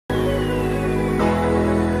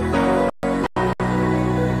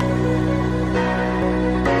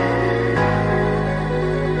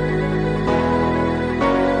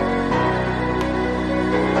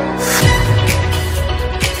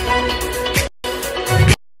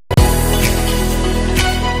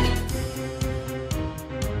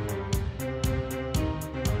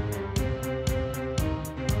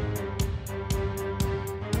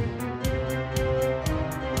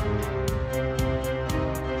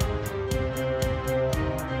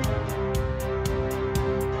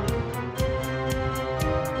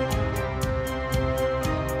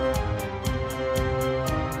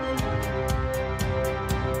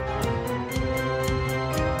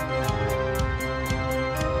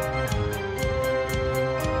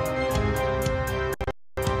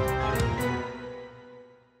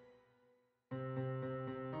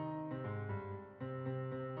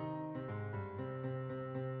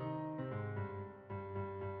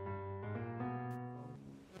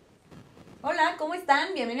Hola, ¿cómo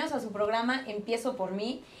están? Bienvenidos a su programa Empiezo Por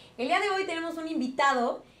Mí. El día de hoy tenemos un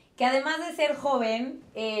invitado que además de ser joven,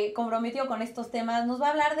 comprometido con estos temas, nos va a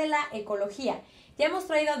hablar de la ecología. Ya hemos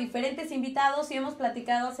traído a diferentes invitados y hemos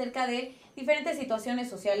platicado acerca de diferentes situaciones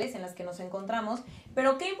sociales en las que nos encontramos,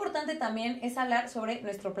 pero qué importante también es hablar sobre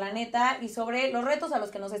nuestro planeta y sobre los retos a los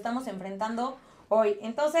que nos estamos enfrentando hoy.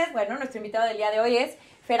 Entonces, bueno, nuestro invitado del día de hoy es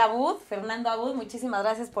Fernando Abud. Muchísimas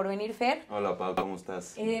gracias por venir, Fer. Hola, Pau, ¿cómo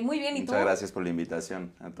estás? Muy bien, ¿y tú? Muchas gracias por la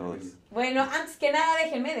invitación a todos. Bueno, antes que nada,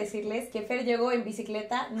 déjenme decirles que Fer llegó en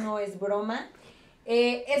bicicleta, no es broma.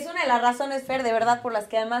 Es una de las razones, Fer, de verdad, por las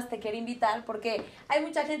que además te quiero invitar, porque hay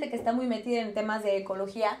mucha gente que está muy metida en temas de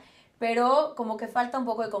ecología, pero como que falta un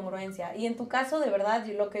poco de congruencia. Y en tu caso, de verdad,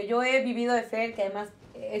 lo que yo he vivido de Fer, que además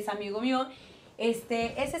es amigo mío, es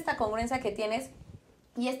esta congruencia que tienes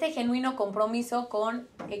y este genuino compromiso con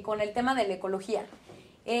el tema de la ecología.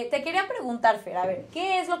 Te quería preguntar, Fer, a ver,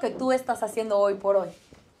 ¿qué es lo que tú estás haciendo hoy por hoy?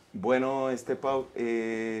 Bueno, Pau,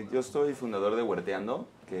 yo soy fundador de Huerteando,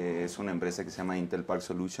 que es una empresa que se llama Intel Park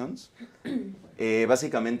Solutions.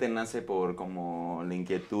 Básicamente nace por como la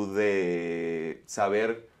inquietud de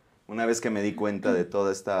saber, una vez que me di cuenta de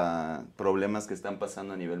todos estos problemas que están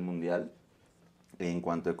pasando a nivel mundial, en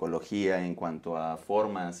cuanto a ecología, en cuanto a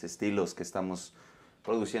formas, estilos que estamos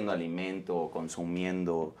produciendo alimento,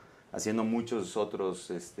 consumiendo, haciendo muchos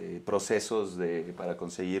otros procesos para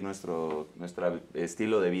conseguir nuestro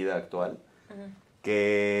estilo de vida actual,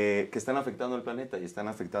 que están afectando al planeta y están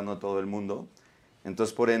afectando a todo el mundo.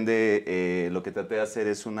 Entonces, por ende, lo que traté de hacer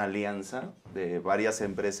es una alianza de varias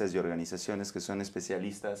empresas y organizaciones que son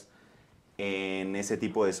especialistas en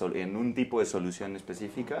en un tipo de solución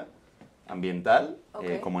específica, ambiental,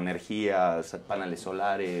 como energía, o sea, paneles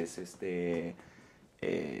solares,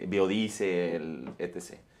 biodiesel,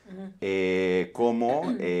 etc.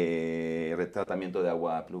 Como retratamiento de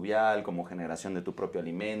agua pluvial, como generación de tu propio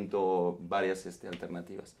alimento, varias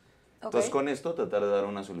alternativas. Entonces, con esto tratar de dar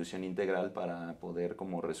una solución integral para poder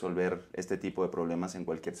como resolver este tipo de problemas en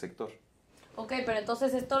cualquier sector. Ok, pero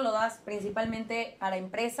entonces ¿esto lo das principalmente para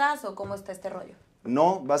empresas o cómo está este rollo?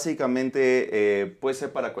 No, básicamente puede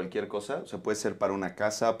ser para cualquier cosa, o sea, puede ser para una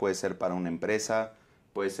casa, puede ser para una empresa,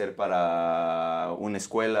 puede ser para una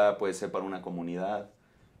escuela, puede ser para una comunidad,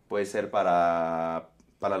 puede ser para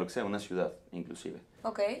lo que sea, una ciudad inclusive.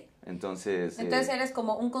 Ok. Entonces eres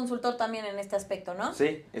como un consultor también en este aspecto, ¿no?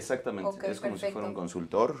 Sí, exactamente. Okay, es como si fuera un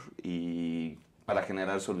consultor y para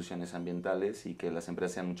generar soluciones ambientales y que las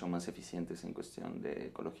empresas sean mucho más eficientes en cuestión de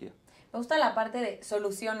ecología. Me gusta la parte de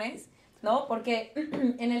soluciones, ¿no? Porque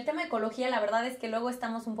en el tema de ecología la verdad es que luego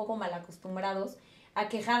estamos un poco mal acostumbrados a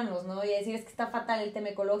quejarnos, ¿no? Y a decir, es que está fatal el tema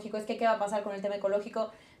ecológico, es que ¿qué va a pasar con el tema ecológico?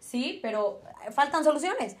 Sí, pero faltan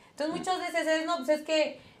soluciones. Entonces muchas veces es, no, pues es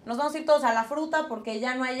que nos vamos a ir todos a la fruta porque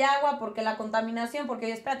ya no hay agua, porque la contaminación,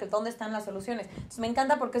 porque espérate, ¿dónde están las soluciones? Entonces me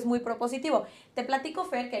encanta porque es muy propositivo. Te platico,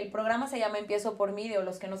 Fer, que el programa se llama Empiezo Por Mí, o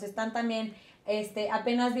los que nos están también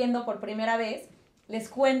apenas viendo por primera vez, les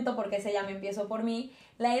cuento por qué se llama Empiezo Por Mí.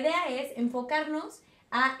 La idea es enfocarnos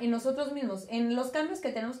en nosotros mismos, en los cambios que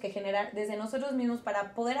tenemos que generar desde nosotros mismos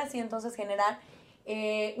para poder así entonces generar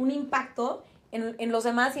un impacto en los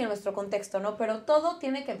demás y en nuestro contexto, ¿no? Pero todo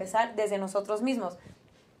tiene que empezar desde nosotros mismos,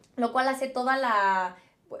 lo cual hace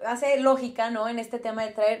hace lógica, ¿no? En este tema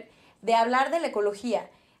de hablar de la ecología.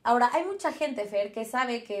 Ahora, hay mucha gente, Fer, que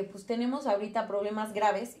sabe que pues tenemos ahorita problemas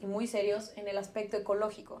graves y muy serios en el aspecto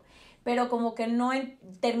ecológico, pero como que no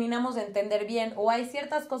terminamos de entender bien, o hay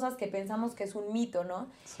ciertas cosas que pensamos que es un mito, ¿no?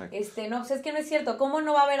 No, pues es que no es cierto. ¿Cómo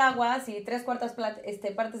no va a haber agua si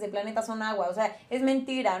 3/4 partes del planeta son agua? O sea, es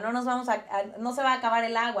mentira, no se va a acabar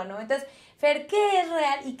el agua, ¿no? Entonces, Fer, ¿qué es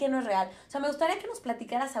real y qué no es real? O sea, me gustaría que nos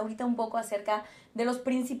platicaras ahorita un poco acerca de los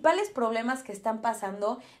principales problemas que están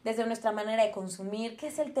pasando desde nuestra manera de consumir, qué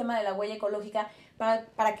es el tema de la huella ecológica,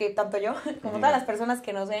 para que tanto yo como todas las personas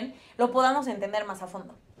que nos ven lo podamos entender más a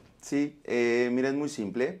fondo. Sí, mira, es muy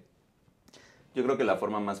simple. Yo creo que la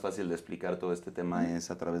forma más fácil de explicar todo este tema es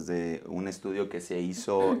a través de un estudio que se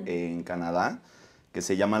hizo en Canadá, que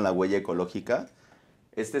se llama La Huella Ecológica.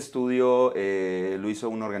 Este estudio lo hizo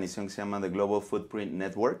una organización que se llama The Global Footprint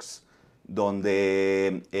Networks,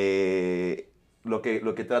 donde lo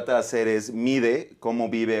que trata de hacer es mide cómo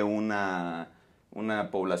vive una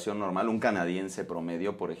población normal, un canadiense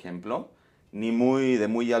promedio, por ejemplo, ni de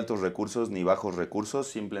muy altos recursos ni bajos recursos,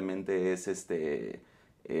 simplemente es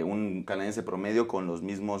un canadiense promedio con los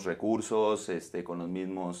mismos recursos, con los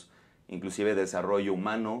mismos, inclusive desarrollo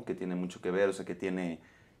humano, que tiene mucho que ver, o sea, que tiene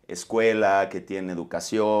escuela, que tiene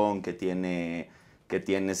educación, que tiene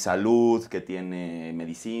salud, que tiene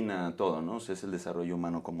medicina, todo, ¿no? O sea, es el desarrollo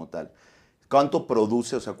humano como tal. cuánto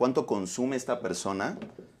produce, o sea, cuánto consume esta persona,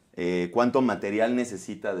 cuánto material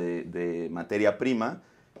necesita de materia prima,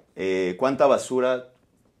 cuánta basura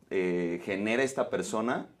genera esta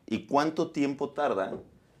persona y cuánto tiempo tarda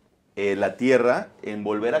la Tierra en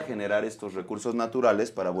volver a generar estos recursos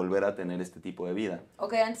naturales para volver a tener este tipo de vida.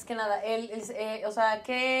 Ok, antes que nada, o sea, ¿a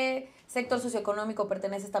qué sector socioeconómico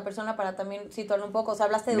pertenece esta persona para también situarlo un poco? O sea,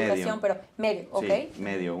 hablaste de educación, pero medio, ¿ok? Sí,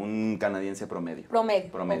 medio, un canadiense promedio.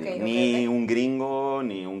 Promedio. Promedio. Okay, ni un gringo,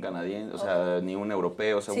 ni un canadiense, o sea, ni un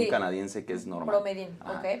europeo, o sea, sí, un canadiense que es normal. Promedio,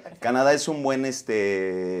 ok, perfecto. Canadá es un buen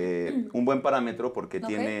parámetro porque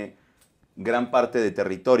tiene gran parte de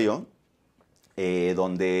territorio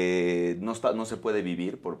donde no se puede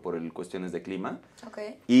vivir por cuestiones de clima.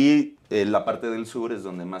 Okay. Y la parte del sur es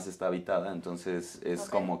donde más está habitada, entonces es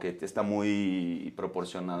como que está muy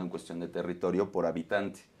proporcionado en cuestión de territorio por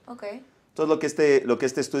habitante. Okay. Entonces lo que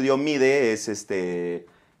este estudio mide es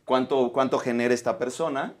cuánto genera esta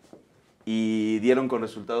persona y dieron con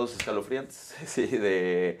resultados escalofriantes, sí,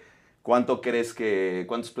 de cuántos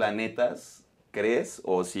planetas crees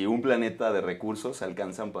o si un planeta de recursos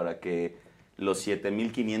alcanzan para que los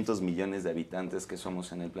 7.500 millones de habitantes que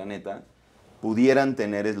somos en el planeta pudieran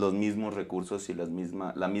tener los mismos recursos y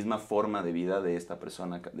la misma forma de vida de esta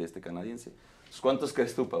persona, de este canadiense. ¿Cuántos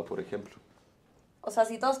crees tú, Pau, por ejemplo? O sea,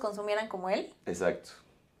 si todos consumieran como él. Exacto.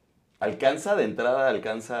 ¿Alcanza el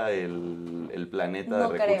planeta de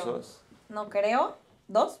recursos? No creo.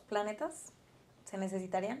 ¿2 planetas se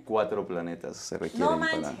necesitarían? 4 planetas se requieren. No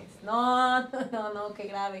manches. No, qué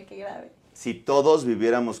grave. Si todos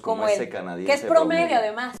viviéramos como ese canadiense. Que es promedio,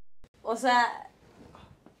 además. O sea...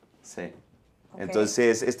 Sí. Okay.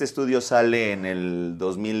 Entonces, este estudio sale en el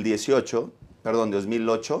 2008.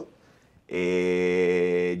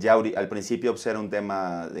 Ya al principio pues, era un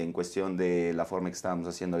tema en cuestión de la forma en que estábamos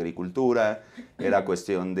haciendo agricultura, era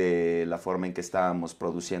cuestión de la forma en que estábamos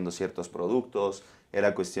produciendo ciertos productos,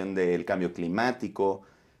 era cuestión del cambio climático,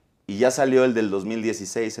 y ya salió el del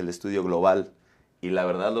 2016, el estudio global, y la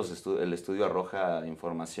verdad el estudio arroja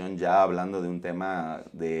información ya hablando de un tema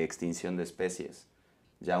de extinción de especies,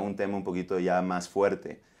 ya un tema un poquito ya más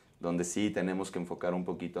fuerte, donde sí tenemos que enfocar un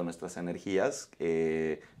poquito nuestras energías,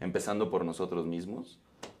 empezando por nosotros mismos,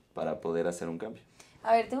 para poder hacer un cambio.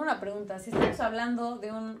 A ver, tengo una pregunta. Si estamos hablando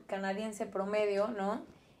de un canadiense promedio, ¿no?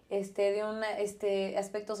 De un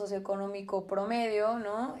aspecto socioeconómico promedio,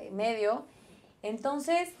 ¿no? Medio.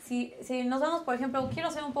 Entonces, si nos vamos, por ejemplo,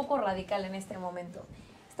 quiero ser un poco radical en este momento.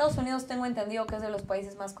 Estados Unidos tengo entendido que es de los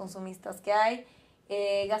países más consumistas que hay.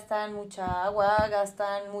 Gastan mucha agua,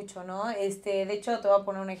 gastan mucho, ¿no? De hecho, te voy a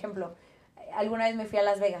poner un ejemplo. Alguna vez me fui a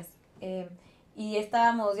Las Vegas y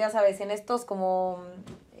estábamos, ya sabes, en estos como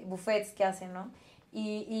buffets que hacen, ¿no?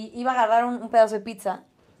 Y iba a agarrar un pedazo de pizza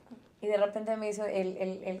y de repente me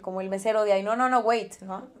dice como el mesero de ahí, no, wait,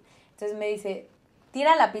 ¿no? Entonces me dice,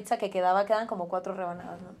 tira la pizza que quedan como 4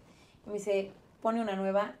 rebanadas, ¿no? Y me dice, pone una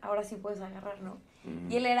nueva, ahora sí puedes agarrar, ¿no?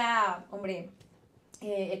 Y él era, hombre...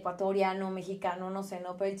 ecuatoriano, mexicano, no sé,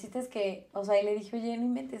 ¿no? Pero el chiste es que, o sea, y le dije, oye, no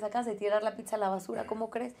inventes, acabas de tirar la pizza a la basura, ¿cómo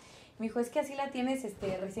crees? Me dijo, es que así la tienes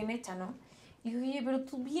recién hecha, ¿no? Y dije, oye, pero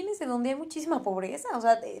tú vienes de donde hay muchísima pobreza, o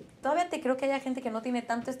sea, todavía te creo que haya gente que no tiene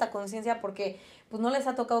tanto esta conciencia porque, pues, no les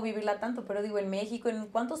ha tocado vivirla tanto, pero digo, en México, en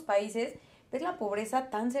cuántos países ver la pobreza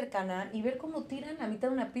tan cercana y ver cómo tiran la mitad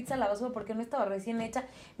de una pizza a la basura porque no estaba recién hecha,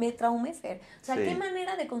 me traumé, Fer. O sea, sí. ¿Qué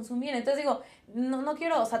manera de consumir? Entonces digo, no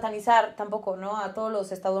quiero satanizar tampoco, ¿no? A todos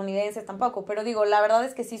los estadounidenses tampoco, pero digo, la verdad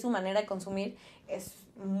es que sí su manera de consumir es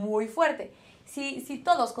muy fuerte. Si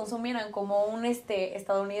todos consumieran como un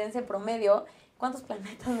estadounidense promedio, ¿cuántos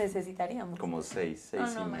planetas necesitaríamos? Como 6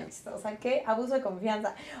 no, maestro, o sea, qué abuso de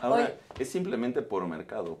confianza. Ahora, es simplemente por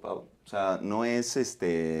mercado, Pau. O sea, no es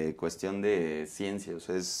cuestión de ciencia. O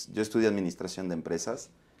sea, yo estudio administración de empresas.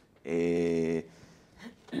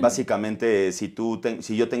 Básicamente, si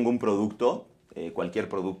yo tengo un producto, cualquier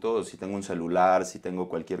producto, si tengo un celular, si tengo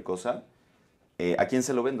cualquier cosa, ¿a quién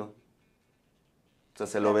se lo vendo? O sea,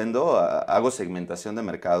 se lo vendo, hago segmentación de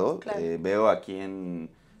mercado, veo a quién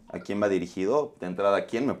va dirigido, de entrada,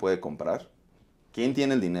 quién me puede comprar, quién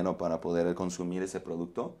tiene el dinero para poder consumir ese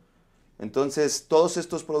producto. Entonces, todos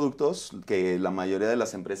estos productos que la mayoría de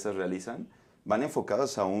las empresas realizan van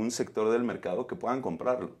enfocados a un sector del mercado que puedan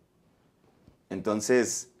comprarlo.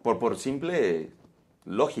 Entonces, por simple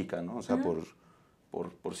lógica, ¿no? O sea,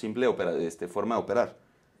 por simple forma de operar.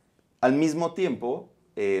 Al mismo tiempo,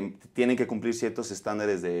 tienen que cumplir ciertos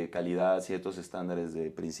estándares de calidad, ciertos estándares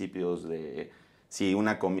de principios de... Si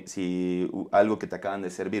algo que te acaban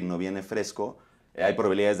de servir no viene fresco, hay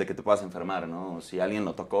probabilidades de que te puedas enfermar, ¿no? Si alguien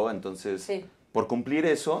lo tocó, entonces, sí. Por cumplir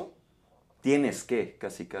eso, tienes que,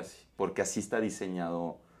 casi, porque así está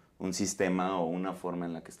diseñado un sistema o una forma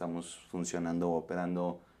en la que estamos funcionando o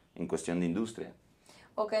operando en cuestión de industria.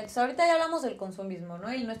 Ok, entonces ahorita ya hablamos del consumismo,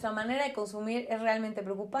 ¿no? Y nuestra manera de consumir es realmente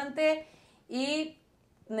preocupante y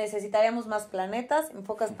necesitaríamos más planetas, en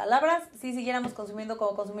pocas palabras, si siguiéramos consumiendo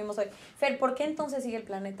como consumimos hoy. Fer, ¿por qué entonces sigue el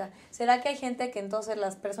planeta? ¿Será que hay gente que entonces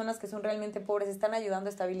las personas que son realmente pobres están ayudando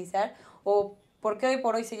a estabilizar? ¿O por qué hoy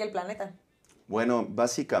por hoy sigue el planeta? Bueno,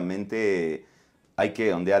 básicamente hay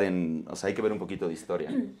que ondear o sea, hay que ver un poquito de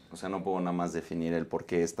historia. O sea, no puedo nada más definir el por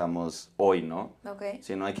qué estamos hoy, ¿no? Okay.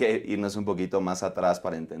 Sino hay que irnos un poquito más atrás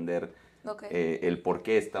para entender el por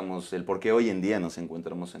qué hoy en día nos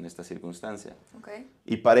encontramos en esta circunstancia. Okay.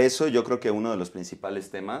 Y para eso yo creo que uno de los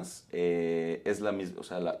principales temas es o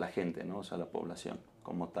sea, la gente, ¿no? O sea, la población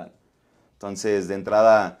como tal. Entonces, de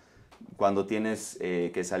entrada, cuando tienes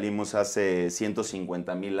que salimos hace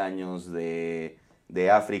 150,000 años de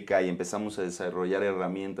África y empezamos a desarrollar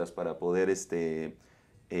herramientas para poder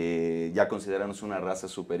ya considerarnos una raza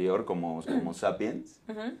superior como sapiens,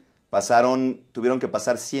 tuvieron que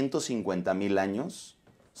pasar 150,000 años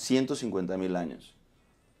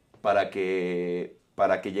para que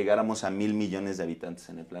llegáramos a 1,000 millones de habitantes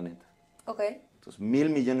en el planeta. Okay. Entonces, 1,000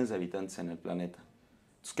 millones de habitantes en el planeta.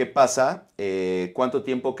 Entonces, ¿qué pasa? ¿Cuánto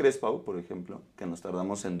tiempo crees, Pau, por ejemplo, que nos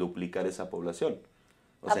tardamos en duplicar esa población?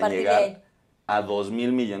 O sea, en llegar a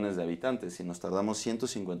 2,000 millones de habitantes. Y nos tardamos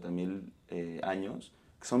 150,000 años,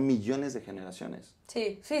 que son millones de generaciones.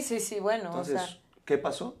 Sí, bueno. Entonces, o sea, ¿qué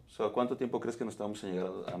pasó? O sea, ¿cuánto tiempo crees que nos tardamos en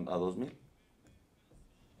llegar a 2,000?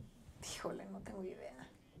 Híjole, no tengo idea.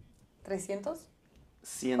 ¿300?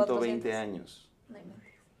 120 ¿400? años. No hay más.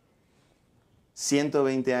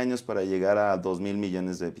 120 años para llegar a 2,000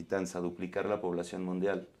 millones de habitantes, a duplicar la población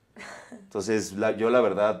mundial. Entonces, yo la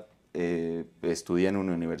verdad estudié en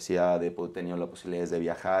una universidad, he tenido la posibilidad de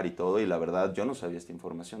viajar y todo, y la verdad yo no sabía esta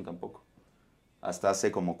información tampoco. Hasta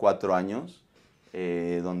hace como 4 años,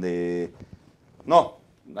 donde... No,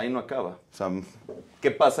 ahí no acaba. O sea, ¿qué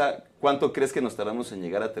pasa? ¿Cuánto crees que nos tardamos en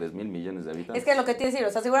llegar a 3,000 millones de habitantes? Es que lo que te iba a decir,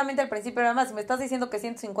 o sea, seguramente al principio era más, si me estás diciendo que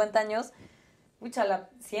 150 años, úchala,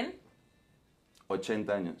 ¿100?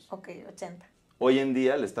 80 años. Ok, 80. Hoy en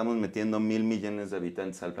día le estamos metiendo 1,000 millones de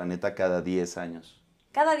habitantes al planeta cada 10 años.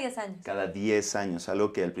 Cada 10 años. Cada 10 años,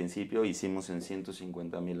 algo que al principio hicimos en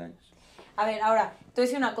 150,000 años. A ver, ahora, te voy a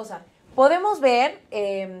decir una cosa. Podemos ver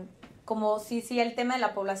como si el tema de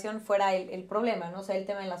la población fuera el problema, ¿no? O sea, el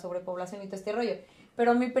tema de la sobrepoblación y todo este rollo.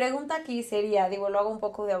 Pero mi pregunta aquí sería, digo, lo hago un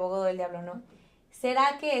poco de abogado del diablo, ¿no?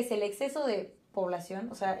 ¿Será que es el exceso de población,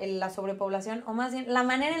 o sea, la sobrepoblación, o más bien la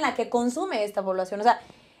manera en la que consume esta población? O sea,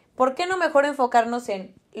 ¿por qué no mejor enfocarnos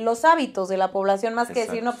en los hábitos de la población más que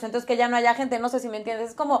decir, no, pues entonces que ya no haya gente? No sé si me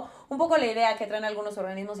entiendes. Es como un poco la idea que traen algunos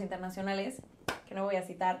organismos internacionales, que no voy a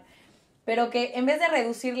citar, pero que en vez de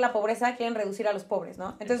reducir la pobreza, quieren reducir a los pobres,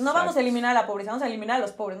 ¿no? Entonces no vamos a eliminar a la pobreza, vamos a eliminar a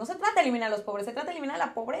los pobres. No se trata de eliminar a los pobres, se trata de eliminar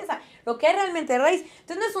la pobreza, lo que hay realmente de raíz.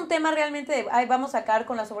 Entonces no es un tema realmente de, ay, vamos a acabar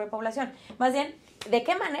con la sobrepoblación. Más bien, ¿de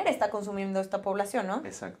qué manera está consumiendo esta población, no?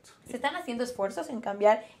 Exacto. ¿Se están haciendo esfuerzos en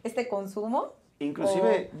cambiar este consumo?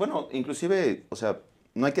 Inclusive, o sea,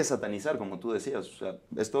 no hay que satanizar, como tú decías. O sea,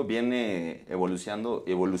 esto viene evolucionando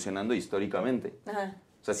históricamente. Ajá.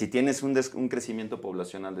 O sea, si tienes un crecimiento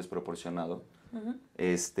poblacional desproporcionado,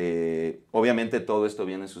 obviamente todo esto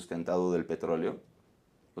viene sustentado del petróleo.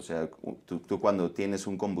 O sea, tú cuando tienes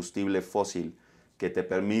un combustible fósil que te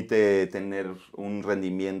permite tener un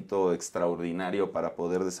rendimiento extraordinario para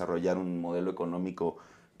poder desarrollar un modelo económico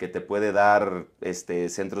que te puede dar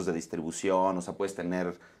centros de distribución, o sea, puedes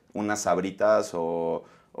tener unas sabritas o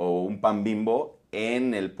un pan Bimbo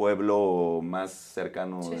en el pueblo más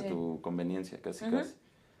cercano de tu conveniencia, casi.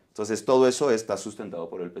 Entonces, todo eso está sustentado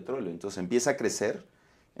por el petróleo. Entonces, empieza a crecer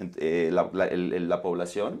la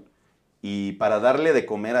población, y para darle de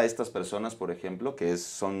comer a estas personas, por ejemplo, que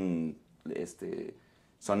son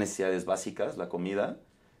necesidades básicas, la comida,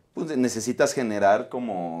 pues necesitas generar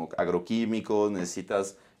como agroquímicos,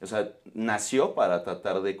 o sea, nació para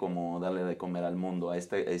tratar de como darle de comer al mundo, a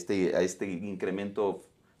este incremento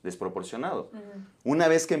desproporcionado. Una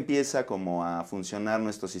vez que empieza como a funcionar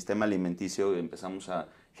nuestro sistema alimenticio, empezamos a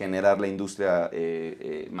generar la industria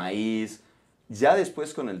maíz, ya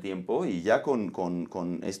después con el tiempo y ya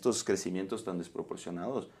con estos crecimientos tan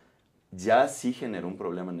desproporcionados, ya sí generó un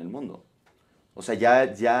problema en el mundo. O sea,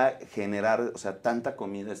 ya generar, o sea, tanta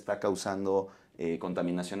comida está causando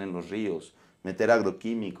contaminación en los ríos, meter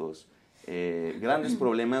agroquímicos, grandes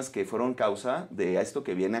problemas que fueron causa de esto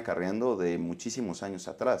que viene acarreando de muchísimos años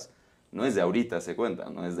atrás. No es de ahorita, se cuenta,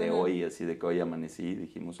 no es de hoy, así de que hoy amanecí y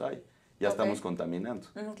dijimos, ay, ya estamos contaminando.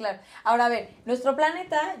 Claro. Ahora, a ver, nuestro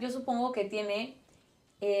planeta yo supongo que tiene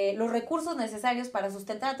los recursos necesarios para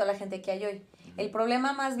sustentar a toda la gente que hay hoy. El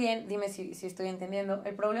problema más bien, dime si estoy entendiendo,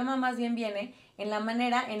 el problema más bien viene en la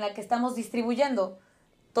manera en la que estamos distribuyendo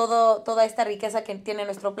toda esta riqueza que tiene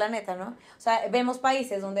nuestro planeta, ¿no? O sea, vemos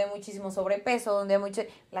países donde hay muchísimo sobrepeso, donde hay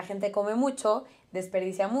la gente come mucho,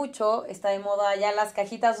 desperdicia mucho, está de moda ya las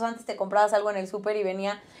cajitas, o sea, antes te comprabas algo en el súper y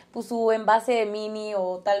venía pues su envase de mini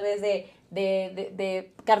o tal vez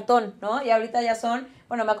de cartón, ¿no? Y ahorita ya son,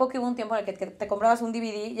 bueno, me acuerdo que hubo un tiempo en el que te comprabas un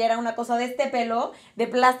DVD y era una cosa de este pelo, de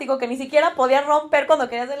plástico, que ni siquiera podías romper cuando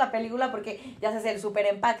querías ver la película porque ya se hace el súper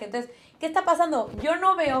empaque. Entonces, ¿qué está pasando? Yo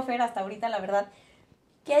no veo, Fer, hasta ahorita, la verdad,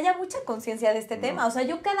 que haya mucha conciencia de este tema. O sea,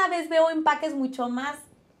 yo cada vez veo empaques mucho más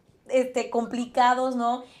complicados,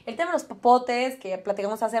 ¿no? El tema de los popotes, que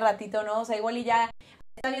platicamos hace ratito, ¿no? O sea, igual y ya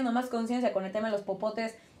está habiendo más conciencia con el tema de los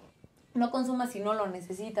popotes. No consumas si no lo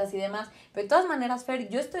necesitas y demás. Pero de todas maneras, Fer,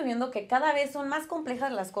 yo estoy viendo que cada vez son más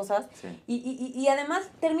complejas las cosas, sí. y además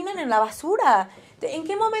terminan en la basura. ¿En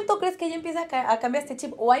qué momento crees que ya empieza a cambiar este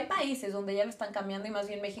chip? ¿O hay países donde ya lo están cambiando y más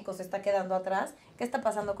bien México se está quedando atrás? ¿Qué está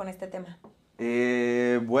pasando con este tema?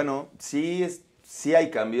 Bueno, sí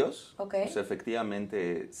hay cambios. Okay. O sea,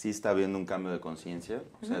 efectivamente sí está habiendo un cambio de conciencia.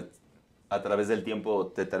 O sea, a través del tiempo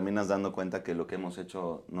te terminas dando cuenta que lo que hemos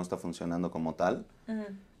hecho no está funcionando como tal.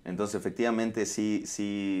 Entonces, efectivamente,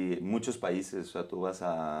 sí, muchos países, o sea, tú vas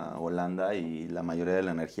a Holanda y la mayoría de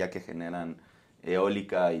la energía que generan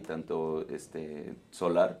eólica y tanto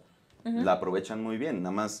solar, la aprovechan muy bien.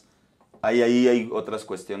 Nada más, hay otras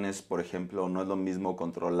cuestiones, por ejemplo, no es lo mismo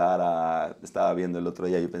controlar estaba viendo el otro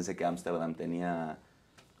día, yo pensé que Ámsterdam tenía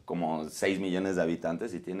como 6 millones de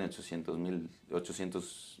habitantes y tiene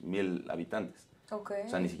 800,000 habitantes. Okay. O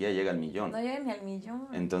sea, ni siquiera llega al millón. No llega ni al millón.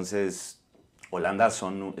 Entonces, Holanda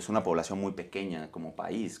es una población muy pequeña como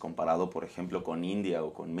país, comparado, por ejemplo, con India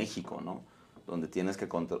o con México, ¿no? Donde tienes que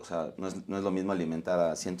controlar, o sea, no es lo mismo alimentar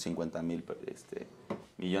a 150,000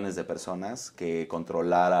 millones de personas que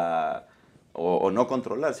controlar o no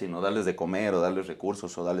controlar, sino darles de comer, o darles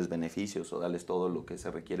recursos, o darles beneficios, o darles todo lo que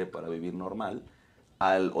se requiere para vivir normal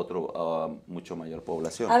al mucho mayor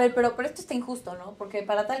población. A ver, pero esto está injusto, ¿no? Porque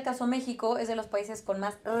para tal caso México es de los países con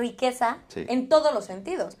más riqueza, sí, en todos los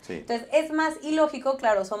sentidos. Sí. Entonces es más ilógico,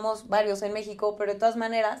 claro, somos varios en México, pero de todas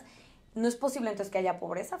maneras no es posible entonces que haya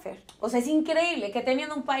pobreza, Fer. O sea, es increíble que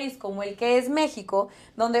teniendo un país como el que es México,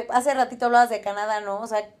 donde hace ratito hablabas de Canadá, ¿no? O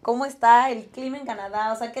sea, ¿cómo está el clima en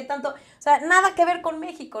Canadá? O sea, ¿qué tanto? O sea, nada que ver con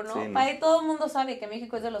México, ¿no? Sí, no. Todo el mundo sabe que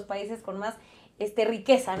México es de los países con más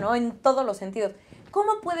riqueza, ¿no? En todos los sentidos.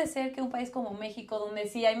 ¿Cómo puede ser que un país como México, donde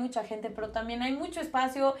sí hay mucha gente, pero también hay mucho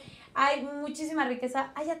espacio, hay muchísima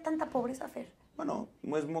riqueza, haya tanta pobreza, Fer? Bueno,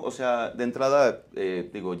 o sea, de entrada,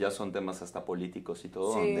 ya son temas hasta políticos y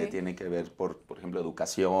todo, sí, donde tiene que ver, por ejemplo,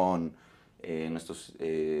 educación,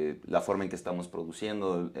 la forma en que estamos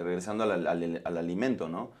produciendo, regresando al alimento,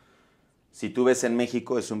 ¿no? Si tú ves en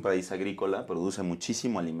México, es un país agrícola, produce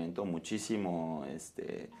muchísimo alimento, muchísimo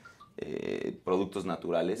productos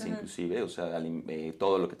naturales, inclusive, o sea,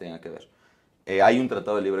 todo lo que tenga que ver. Hay un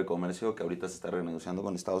tratado de libre comercio que ahorita se está renegociando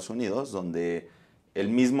con Estados Unidos, donde el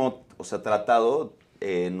mismo, o sea, tratado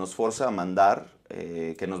nos forza a mandar,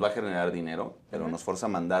 que nos va a generar dinero, pero nos forza a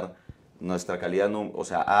mandar nuestra calidad, o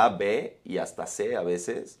sea, A, B y hasta C a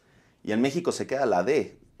veces, y en México se queda la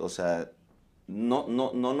D, o sea, no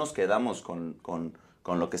nos quedamos con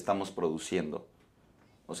lo que estamos produciendo.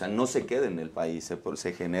 O sea, no se queda en el país,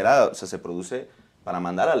 se genera, o sea, se produce para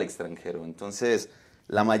mandar al extranjero. Entonces,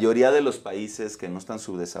 la mayoría de los países que no están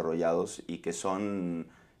subdesarrollados y que son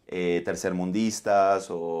tercermundistas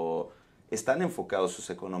o están enfocados sus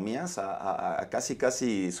economías a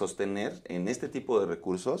casi sostener en este tipo de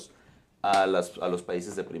recursos a los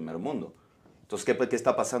países de primer mundo. Entonces, ¿qué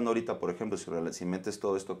está pasando ahorita, por ejemplo, si metes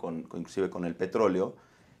todo esto inclusive con el petróleo?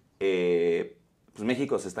 Pues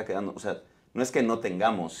México se está quedando, o sea, no es que no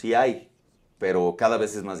tengamos, sí hay, pero cada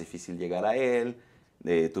vez es más difícil llegar a él.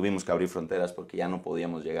 Tuvimos que abrir fronteras porque ya no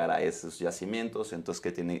podíamos llegar a esos yacimientos,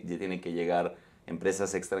 entonces tienen que llegar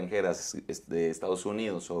empresas extranjeras de Estados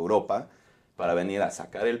Unidos o Europa para venir a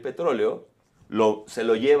sacar el petróleo, se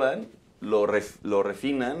lo llevan, lo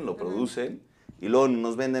refinan, lo producen y luego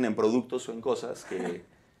nos venden en productos o en cosas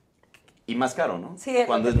y más caro, ¿no? Sí,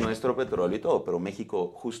 cuando es nuestro petróleo y todo, pero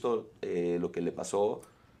México justo lo que le pasó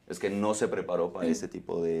es que no se preparó para ese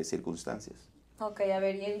tipo de circunstancias. Ok, a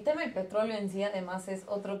ver, y el tema del petróleo en sí además es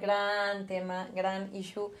otro gran tema, gran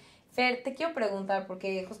issue. Fer, te quiero preguntar,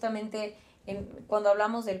 porque justamente cuando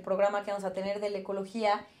hablamos del programa que vamos a tener de la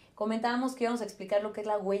ecología, comentábamos que íbamos a explicar lo que es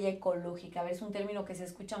la huella ecológica. A ver, es un término que se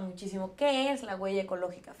escucha muchísimo. ¿Qué es la huella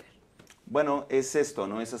ecológica, Fer? Bueno, es esto,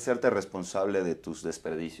 ¿no? Es hacerte responsable de tus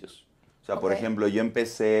desperdicios. O sea, por Ok. ejemplo, yo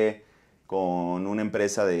empecé con una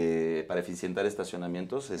empresa para eficientar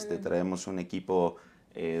estacionamientos. Traemos un equipo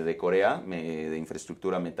de Corea, de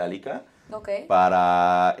infraestructura metálica, Ok.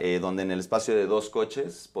 para donde en el espacio de 2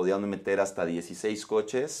 coches podían meter hasta 16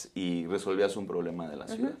 coches y resolvías un problema de la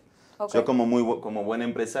ciudad. Ok. Yo como buen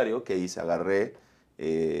empresario, ¿qué hice? Agarré,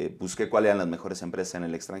 busqué cuáles eran las mejores empresas en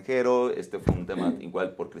el extranjero. Este fue un tema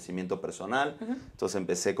igual por crecimiento personal. Entonces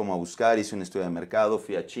empecé como a buscar, hice un estudio de mercado,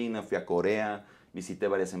 fui a China, fui a Corea, visité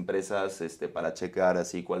varias empresas para checar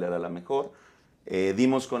así cuál era la mejor.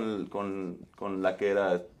 Dimos con la que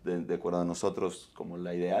era, de acuerdo a nosotros, como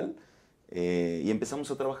la ideal. Y empezamos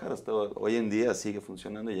a trabajar. Hasta hoy en día sigue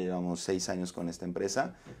funcionando. Ya llevamos 6 años con esta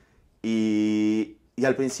empresa. Y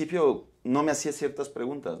al principio no me hacía ciertas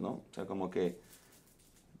preguntas, ¿no? O sea, como que,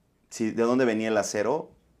 ¿de dónde venía el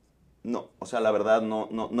acero? No, o sea, la verdad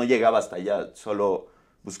no llegaba hasta allá. Solo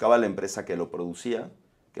buscaba la empresa que lo producía,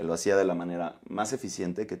 que lo hacía de la manera más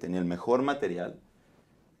eficiente, que tenía el mejor material.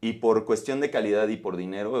 Y por cuestión de calidad y por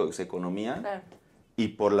dinero, economía, Claro. y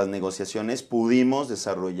por las negociaciones pudimos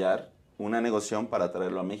desarrollar una negociación para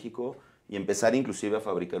traerlo a México y empezar inclusive a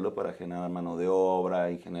fabricarlo para generar mano de obra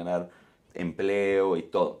y generar empleo y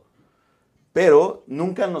todo. Pero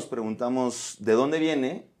nunca nos preguntamos de dónde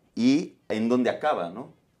viene y en dónde acaba,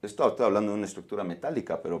 ¿no? Estoy hablando de una estructura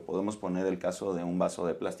metálica, pero podemos poner el caso de un vaso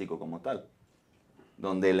de plástico como tal,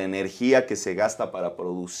 donde la energía que se gasta para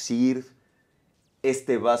producir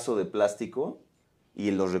este vaso de plástico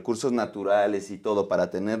y los recursos naturales y todo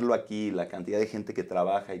para tenerlo aquí, la cantidad de gente que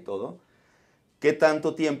trabaja y todo, ¿qué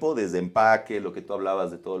tanto tiempo desde empaque, lo que tú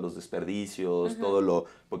hablabas de todos los desperdicios,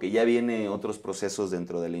 porque ya viene otros procesos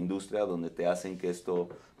dentro de la industria donde te hacen que esto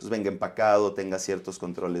pues, venga empacado, tenga ciertos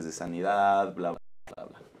controles de sanidad, bla, bla, bla,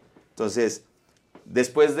 bla. Entonces,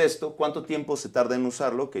 después de esto, ¿cuánto tiempo se tarda en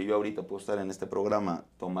usarlo? Que yo ahorita puedo estar en este programa,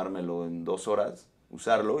 tomármelo en 2 horas,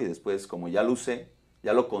 usarlo y después, como ya lo usé,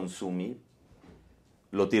 ya lo consumí,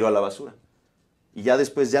 lo tiro a la basura. Y ya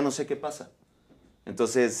después ya no sé qué pasa.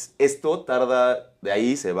 Entonces, esto tarda, de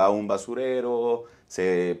ahí se va a un basurero,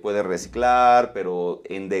 se puede reciclar, pero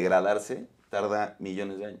en degradarse tarda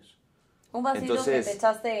millones de años. Un vasito Entonces, que te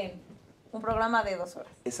echaste en un programa de 2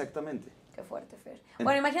 horas. Exactamente. Qué fuerte, Fer.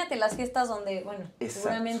 Bueno, imagínate las fiestas donde, bueno, Exacto.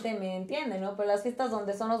 seguramente me entienden, ¿no? Pero las fiestas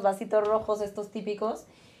donde son los vasitos rojos, estos típicos,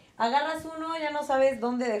 agarras uno, ya no sabes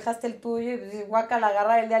dónde dejaste el tuyo, y pues, guácala,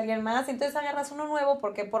 agarrar el de alguien más, entonces agarras uno nuevo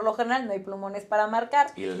porque por lo general no hay plumones para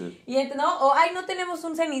marcar. ¿No? O, ay, no tenemos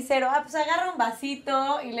un cenicero, pues agarra un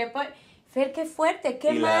vasito y le pone... Fer, qué fuerte,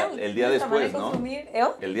 qué mal. El día después, ¿no?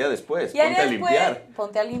 El día después, ponte a limpiar.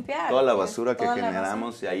 Ponte a limpiar. Toda la basura que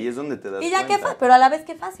generamos y ahí es donde te das y ya cuenta. pero a la vez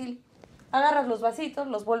qué fácil. Agarras los vasitos,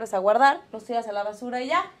 los vuelves a guardar, los tiras a la basura y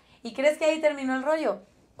ya. ¿Y crees que ahí terminó el rollo?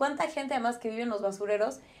 ¿Cuánta gente además que vive en los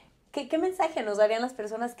basureros? ¿Qué mensaje nos darían las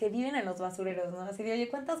personas que viven en los basureros, no? Así de, oye,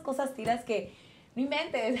 ¿cuántas cosas tiras que no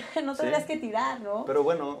inventes? No tendrías que tirar, ¿no? Pero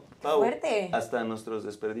bueno, Pau, fuerte. Hasta nuestros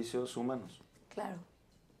desperdicios humanos. Claro.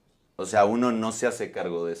 O sea, uno no se hace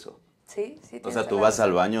cargo de eso. Sí. O sea, tú vas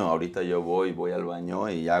al baño, ahorita yo voy al baño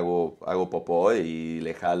y hago popó y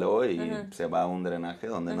le jalo y se va a un drenaje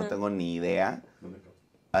donde no tengo ni idea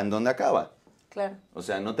en dónde acaba. Claro. O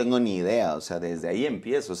sea, no tengo ni idea, o sea, desde ahí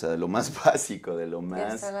empiezo, o sea, de lo más básico, de lo más...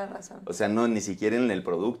 Tienes toda la razón. O sea, no, ni siquiera en el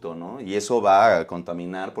producto, ¿no? Y eso va a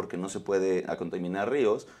contaminar porque no se puede, a contaminar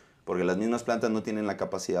ríos, porque las mismas plantas no tienen la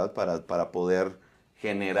capacidad para poder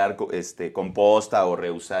generar composta o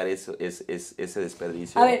reusar ese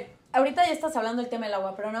desperdicio. A ver, ahorita ya estás hablando del tema del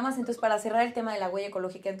agua, pero nada más entonces para cerrar el tema de la huella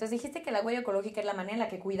ecológica. Entonces dijiste que la huella ecológica es la manera en la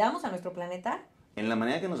que cuidamos a nuestro planeta. En la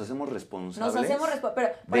manera que nos hacemos responsables.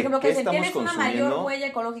 Pero, por ejemplo, que si tienes una mayor huella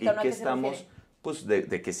ecológica, ¿no? ¿a qué se refiere? Pues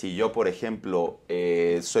de que si yo, por ejemplo,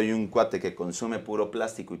 soy un cuate que consume puro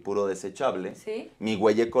plástico y puro desechable, ¿sí? Mi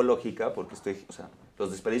huella ecológica, porque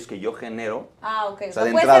los desperdicios que yo genero... ok. O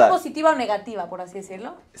sea, puede ser positiva o negativa, por así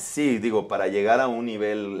decirlo. Sí, digo, para llegar a un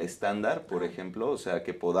nivel estándar, por ejemplo, o sea,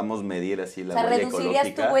 que podamos medir así la huella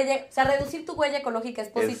ecológica. Reducir tu huella ecológica es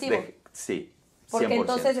positivo. Sí, 100%. Porque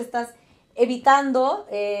entonces estás evitando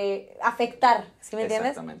afectar, ¿sí me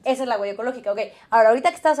entiendes? Exactamente. Esa es la huella ecológica, ok. Ahora, ahorita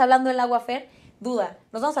que estás hablando del agua, Fer, duda,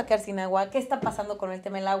 nos vamos a quedar sin agua. ¿Qué está pasando con el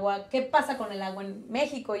tema del agua? ¿Qué pasa con el agua en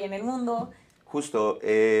México y en el mundo? Justo,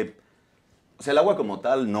 o sea, el agua como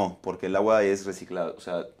tal, no, porque el agua es reciclada. O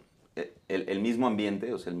sea, el mismo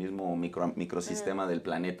ambiente, o sea, el mismo microsistema del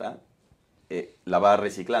planeta la va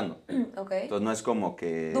reciclando. Okay. Entonces no es como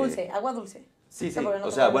que... Agua dulce. Sí,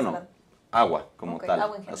 o sea, bueno, agua como tal.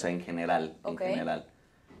 Agua o sea, en general, en general.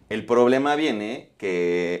 El problema viene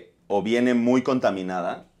que o viene muy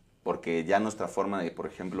contaminada, porque ya nuestra forma de, por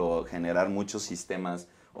ejemplo, generar muchos sistemas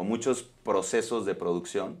o muchos procesos de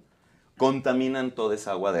producción contaminan toda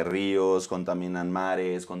esa agua de ríos, contaminan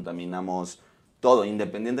mares, contaminamos todo,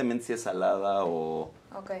 independientemente si es salada o...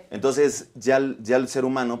 Okay. Entonces, ya el ser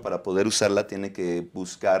humano, para poder usarla, tiene que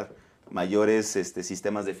buscar mayores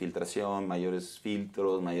sistemas de filtración, mayores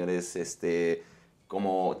filtros, mayores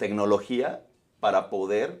como tecnología para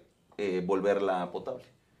poder volverla potable.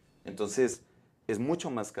 Entonces, es mucho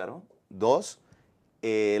más caro. Dos,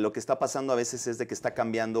 lo que está pasando a veces es de que está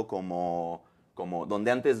cambiando como donde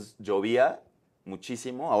antes llovía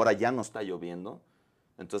muchísimo, ahora ya no está lloviendo.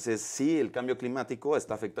 Entonces, sí, el cambio climático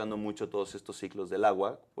está afectando mucho todos estos ciclos del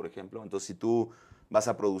agua, por ejemplo. Entonces, si tú vas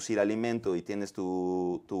a producir alimento y tienes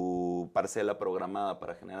tu parcela programada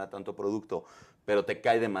para generar tanto producto, pero te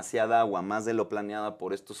cae demasiada agua, más de lo planeada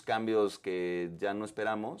por estos cambios que ya no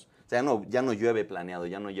esperamos, o sea, ya no llueve planeado,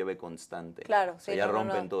 ya no llueve constante. Claro, o sea, sí, ya no,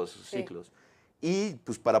 rompen no. todos esos Sí. ciclos. Y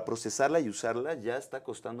pues para procesarla y usarla ya está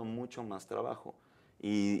costando mucho más trabajo.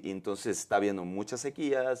 Y entonces está habiendo muchas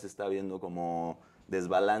sequías, está habiendo como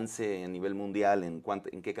desbalance a nivel mundial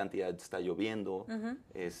en qué cantidad está lloviendo.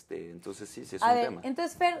 Entonces sí es un tema.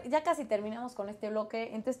 Entonces, Fer, ya casi terminamos con este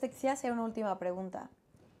bloque. Entonces te quisiera hacer una última pregunta.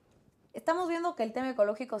 Estamos viendo que el tema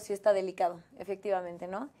ecológico sí está delicado, efectivamente,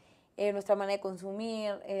 ¿no? Nuestra manera de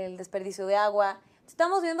consumir, el desperdicio de agua.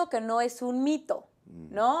 Estamos viendo que no es un mito,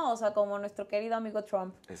 ¿no? O sea, como nuestro querido amigo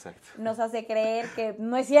Trump. Exacto. Nos hace creer que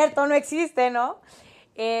no es cierto, no existe, ¿no?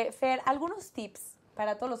 Fer, algunos tips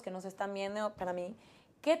para todos los que nos están viendo, para mí,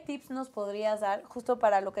 ¿qué tips nos podrías dar justo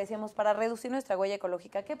para lo que decíamos, para reducir nuestra huella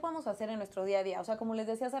ecológica? ¿Qué podemos hacer en nuestro día a día? O sea, como les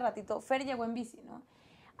decía hace ratito, Fer llegó en bici, ¿no?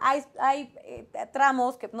 Hay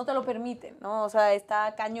tramos que no te lo permiten, ¿no? O sea,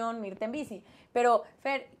 está cañón irte en bici. Pero,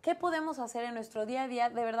 Fer, ¿qué podemos hacer en nuestro día a día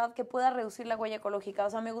de verdad que pueda reducir la huella ecológica? O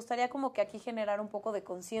sea, me gustaría como que aquí generar un poco de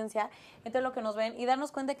conciencia entre lo que nos ven y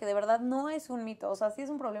darnos cuenta que de verdad no es un mito. O sea, sí es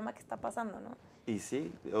un problema que está pasando, ¿no? Y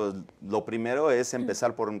sí, lo primero es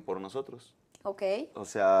empezar por nosotros. Ok. O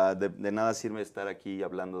sea, de nada sirve estar aquí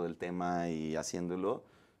hablando del tema y haciéndolo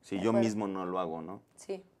si yo mismo no lo hago, ¿no?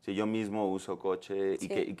 Sí. Si yo mismo uso coche Sí.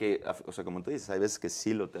 y que, o sea, como tú dices, hay veces que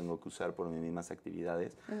sí lo tengo que usar por mis mismas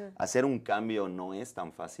actividades. Hacer un cambio no es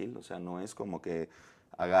tan fácil, o sea, no es como que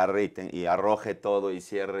agarre y arroje todo y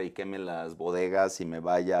cierre y queme las bodegas y me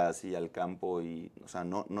vaya así al campo y, o sea,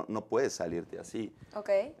 no puedes salirte así. Ok.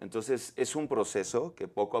 Entonces, es un proceso que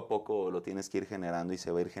poco a poco lo tienes que ir generando y se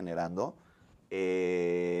va a ir generando.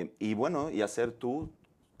 Y bueno, y hacer tú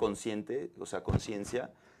consciente, o sea,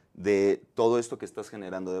 conciencia de todo esto que estás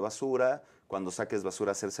generando de basura, cuando saques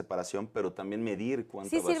basura hacer separación, pero también medir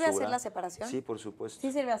cuánta basura. ¿Sí sirve hacer la separación? Sí, por supuesto.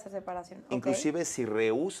 Sí sirve hacer separación. Inclusive si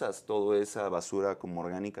reusas toda esa basura como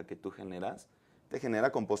orgánica que tú generas, te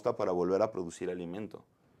genera composta para volver a producir alimento.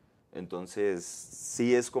 Entonces,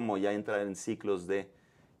 sí es como ya entrar en ciclos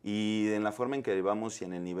y en la forma en que vamos y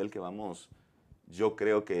en el nivel que vamos, yo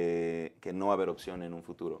creo que no va a haber opción en un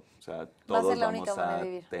futuro. O sea, todos vamos a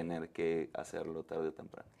tener que hacerlo tarde o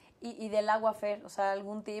temprano. ¿Y del agua, Fer? O sea,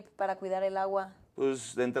 ¿algún tip para cuidar el agua?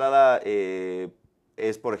 Pues de entrada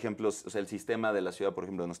es, por ejemplo, o sea, el sistema de la ciudad, por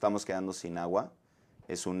ejemplo, nos estamos quedando sin agua,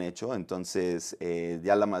 es un hecho. Entonces,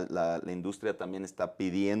 ya la industria también está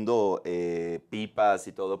pidiendo pipas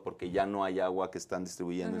y todo porque ya no hay agua que están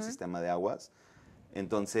distribuyendo el sistema de aguas.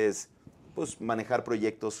 Entonces, pues manejar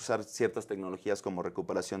proyectos, usar ciertas tecnologías como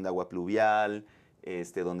recuperación de agua pluvial,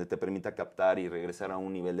 donde te permita captar y regresar a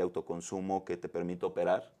un nivel de autoconsumo que te permita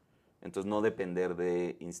operar. Entonces, no depender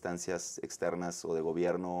de instancias externas o de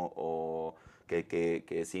gobierno o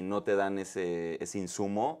que si no te dan ese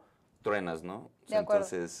insumo, truenas, ¿no? De acuerdo.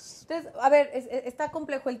 Entonces, a ver, está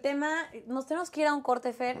complejo el tema. Nos tenemos que ir a un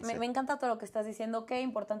corte, Fer. Sí. Me encanta todo lo que estás diciendo. Qué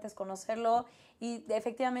importante es conocerlo. Y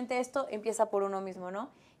efectivamente esto empieza por uno mismo, ¿no?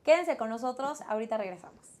 Quédense con nosotros. Ahorita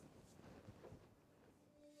regresamos.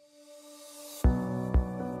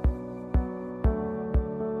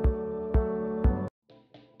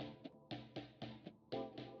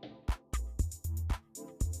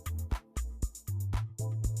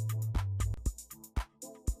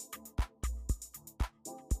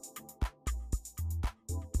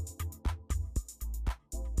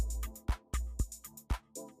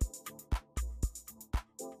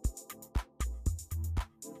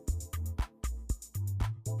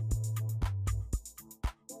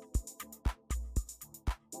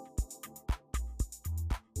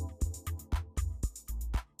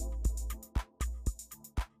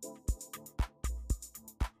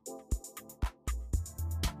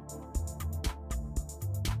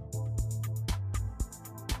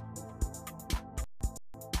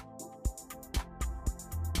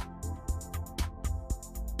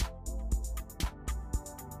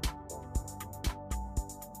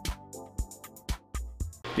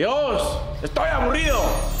 Dios, estoy aburrido.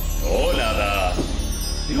 Hola, Da.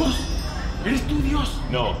 Dios, ¿eres tú, Dios?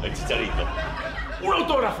 No, el Chicharito. Un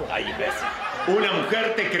autógrafo. Ay, imbécil. Una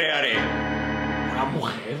mujer te crearé. ¿Una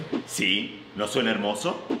mujer? ¿Sí? ¿No suena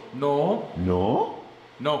hermoso? No. ¿No?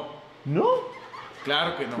 No. ¿No?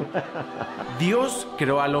 Claro que no. Dios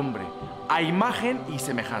creó al hombre a imagen y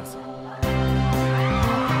semejanza.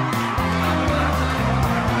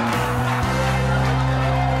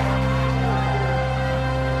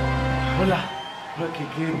 Hola.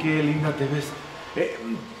 Qué linda te ves.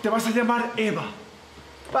 Te vas a llamar Eva.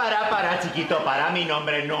 Para, chiquito, para. Mi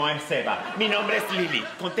nombre no es Eva. Mi nombre es Lili,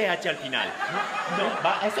 con TH al final. No,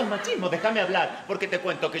 va, eso es machismo, déjame hablar. Porque te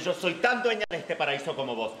cuento que yo soy tan dueña de este paraíso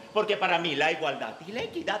como vos. Porque para mí la igualdad y la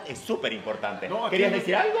equidad es súper importante. No, ¿Querías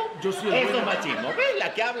decir algo? Yo soy el Eso es dueño. machismo. ¿Ves?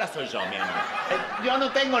 La que habla soy yo, mi amor. Yo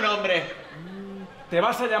no tengo nombre. Te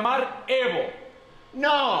vas a llamar Evo.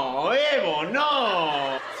 No, Evo,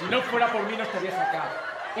 no. Si no fuera por mí no estarías acá.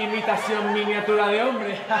 Imitación miniatura de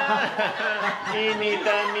hombre.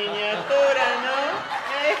 Imita miniatura, ¿no?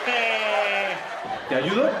 ¿Te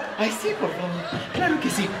ayudo? Ay, sí, por favor. Claro que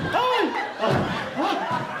sí. ¡Ay!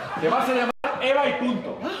 Te vas a llamar Eva y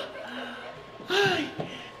punto. ¡Ay!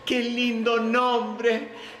 ¡Qué lindo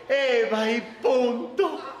nombre! Eva y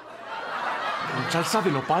punto. ¿Con salsa de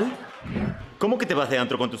nopal? ¿Cómo que te vas de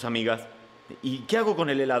antro con tus amigas? ¿Y qué hago con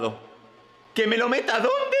el helado? ¿Que me lo meta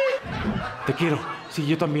dónde? Te quiero. Sí,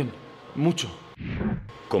 yo también. Mucho.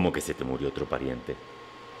 ¿Cómo que se te murió otro pariente?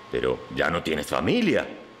 Pero ya no tienes familia.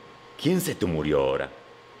 ¿Quién se te murió ahora?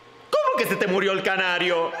 ¿Cómo que se te murió el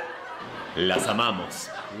canario? Las amamos.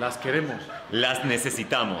 Las queremos. Las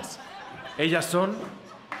necesitamos. Ellas son...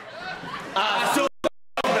 ¡A su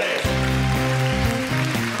nombre!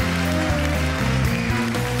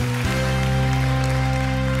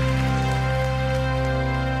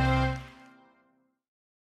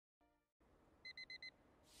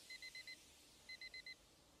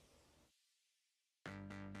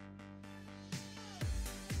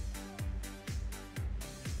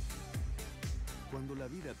 Cuando la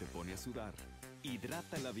vida te pone a sudar,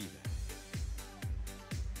 hidrata la vida.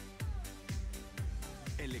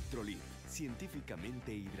 Electrolit,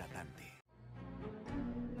 científicamente hidratante.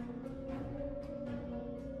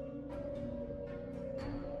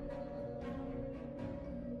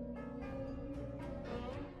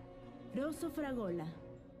 Rosso Fragola.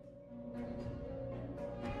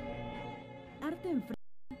 Arte en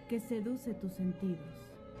frasco que seduce tus sentidos.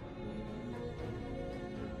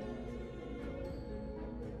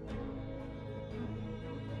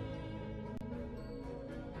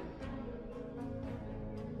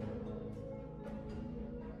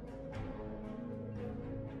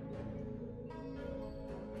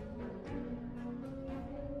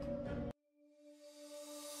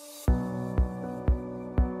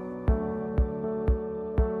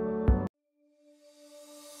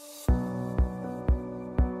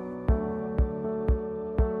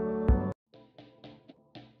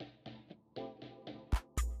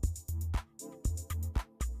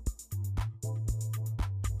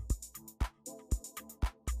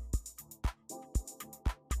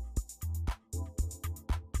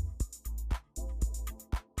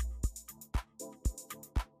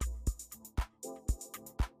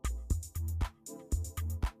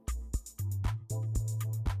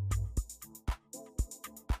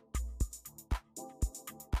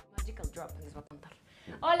 Les voy a contar.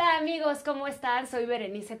 Hola amigos, ¿cómo están? Soy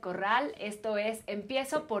Berenice Corral, esto es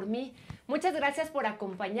Empiezo por Mí. Muchas gracias por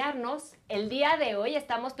acompañarnos. El día de hoy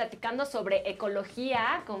estamos platicando sobre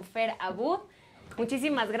ecología con Fer Abud.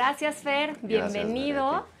 Muchísimas gracias, Fer,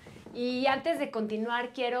 bienvenido. Y antes de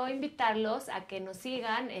continuar, quiero invitarlos a que nos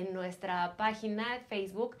sigan en nuestra página de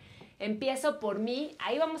Facebook, Empiezo por Mí.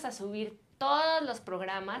 Ahí vamos a subir todos los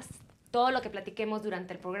programas, todo lo que platiquemos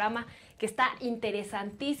durante el programa, que está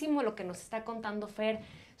interesantísimo lo que nos está contando Fer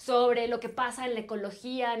sobre lo que pasa en la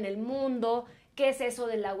ecología, en el mundo, qué es eso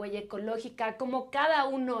de la huella ecológica, cómo cada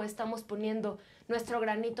uno estamos poniendo nuestro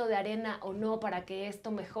granito de arena o no para que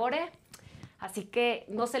esto mejore. Así que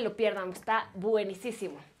no se lo pierdan, está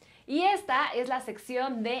buenísimo. Y esta es la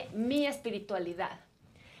sección de mi espiritualidad.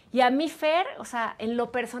 Y a mí, Fer, o sea, en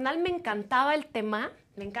lo personal me encantaba el tema,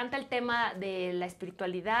 me encanta el tema de la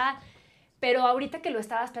espiritualidad, pero ahorita que lo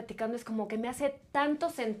estabas platicando es como que me hace tanto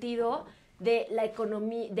sentido de la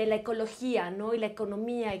ecología, ¿no? Y la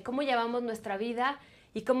economía, y cómo llevamos nuestra vida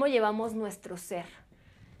y cómo llevamos nuestro ser.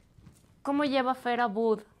 ¿Cómo lleva Fer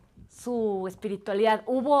Abud su espiritualidad?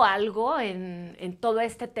 ¿Hubo algo en todo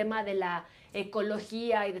este tema de la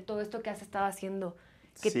ecología y de todo esto que has estado haciendo?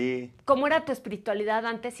 Sí. ¿Cómo era tu espiritualidad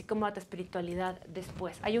antes y cómo era tu espiritualidad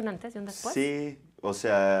después? ¿Hay un antes y un después? Sí, o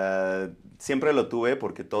sea, siempre lo tuve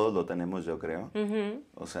porque todos lo tenemos, yo creo.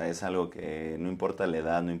 O sea, es algo que no importa la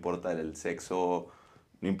edad, no importa el sexo,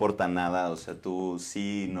 no importa nada. O sea, tú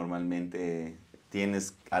sí normalmente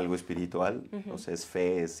tienes algo espiritual. O sea, es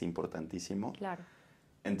fe, es importantísimo. Claro.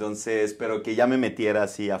 Entonces, pero que ya me metiera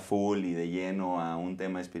así a full y de lleno a un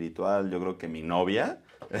tema espiritual, yo creo que mi novia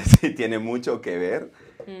sí tiene mucho que ver.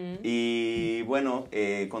 Y bueno,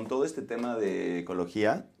 con todo este tema de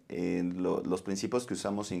ecología, los principios que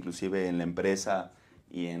usamos inclusive en la empresa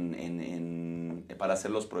y para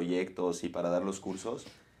hacer los proyectos y para dar los cursos,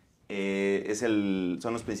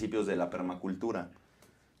 son los principios de la permacultura.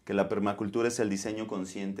 Que la permacultura es el diseño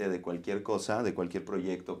consciente de cualquier cosa, de cualquier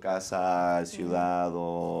proyecto, casa, ciudad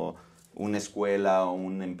o una escuela o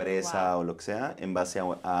una empresa o lo que sea, en base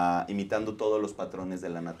a imitando todos los patrones de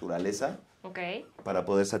la naturaleza para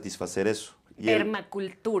poder satisfacer eso.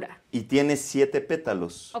 Permacultura. Y tiene 7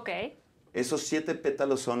 pétalos. Ok. Esos 7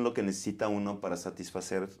 pétalos son lo que necesita uno para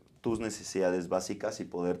satisfacer tus necesidades básicas y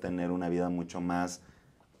poder tener una vida mucho más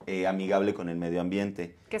amigable con el medio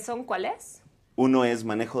ambiente. ¿Qué son cuáles? Uno es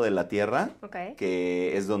manejo de la tierra,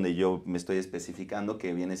 que es donde yo me estoy especificando,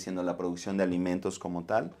 que viene siendo la producción de alimentos como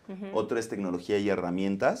tal. Otro es tecnología y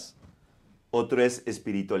herramientas. Otro es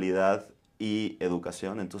espiritualidad y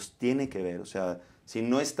educación. Entonces tiene que ver, o sea, si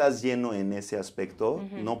no estás lleno en ese aspecto,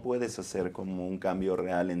 no puedes hacer como un cambio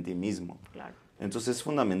real en ti mismo. Claro. Entonces es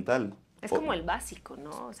fundamental. Es como el básico,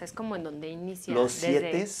 ¿no? O sea, es como en donde inicia. Los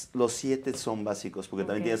 7 son básicos, porque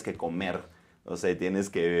también tienes que comer. O sea,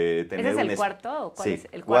 tienes que tener ¿Ese es el cuarto? ¿O cuál sí, es?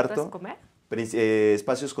 ¿El cuarto es comer?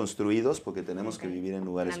 Espacios construidos, porque tenemos que vivir en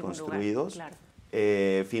lugares construidos. Lugar,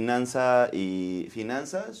 claro. Finanzas,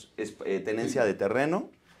 tenencia de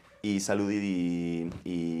terreno y salud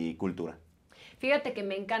y cultura. Fíjate que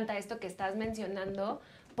me encanta esto que estás mencionando,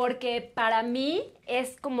 porque para mí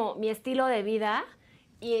es como mi estilo de vida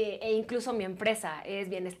e incluso mi empresa, es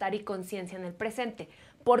bienestar y conciencia en el presente.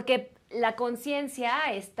 Porque la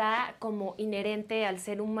conciencia está como inherente al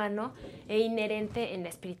ser humano e inherente en la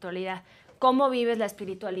espiritualidad. ¿Cómo vives la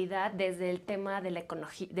espiritualidad desde el tema de la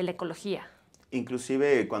ecología?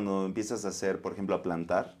 Inclusive cuando empiezas a hacer, por ejemplo, a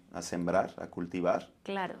plantar, a sembrar, a cultivar.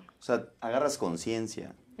 Claro. O sea, agarras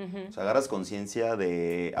conciencia. O sea, agarras conciencia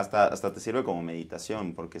de... Hasta te sirve como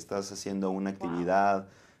meditación, porque estás haciendo una actividad...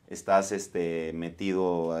 Estás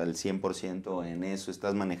metido al 100% en eso,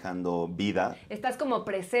 estás manejando vida. Estás como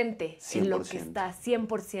presente 100%. En lo que estás,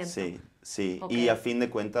 100%. Sí, sí. Y a fin de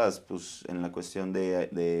cuentas, pues en la cuestión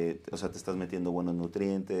o sea, te estás metiendo buenos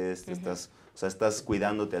nutrientes, estás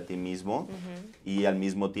cuidándote a ti mismo y al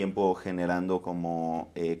mismo tiempo generando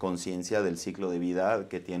como conciencia del ciclo de vida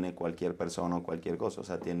que tiene cualquier persona o cualquier cosa. O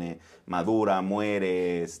sea, madura,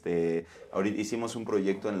 muere. Ahorita hicimos un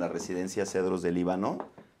proyecto en la residencia Cedros del Líbano,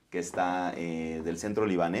 que está del centro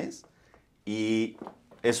libanés, y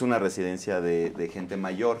es una residencia de gente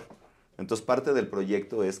mayor. Entonces, parte del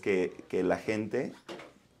proyecto es que la gente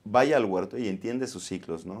vaya al huerto y entiende sus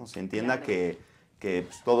ciclos, ¿no? Se entienda que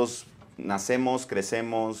pues, todos nacemos,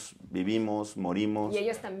 crecemos, vivimos, morimos. Y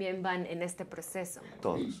ellos también van en este proceso.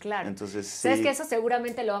 Todos. Claro. Entonces, sí. Sabes que eso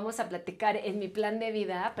seguramente lo vamos a platicar en mi plan de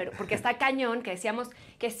vida, pero porque está cañón, que decíamos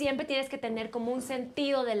que siempre tienes que tener como un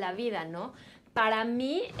sentido de la vida, ¿no? Para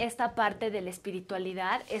mí, esta parte de la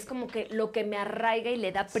espiritualidad es como que lo que me arraiga y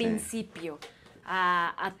le da principio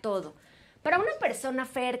a todo. Para una persona,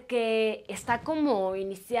 Fer, que está como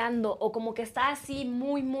iniciando o como que está así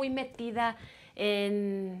muy, muy metida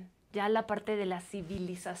en ya la parte de la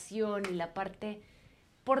civilización y la parte...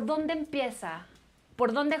 ¿Por dónde empieza?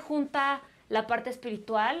 ¿Por dónde junta la parte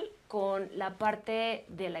espiritual con la parte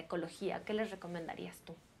de la ecología? ¿Qué les recomendarías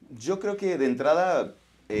tú? Yo creo que de entrada...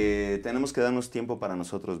 tenemos que darnos tiempo para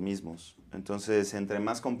nosotros mismos. Entonces, entre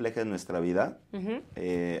más compleja es nuestra vida,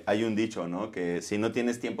 hay un dicho, ¿no? Que si no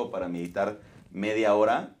tienes tiempo para meditar media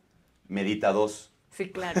hora, medita 2.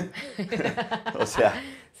 Sí, claro. O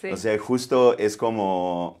sea, justo es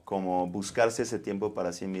como buscarse ese tiempo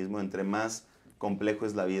para sí mismo. Entre más complejo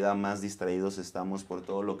es la vida, más distraídos estamos por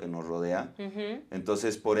todo lo que nos rodea.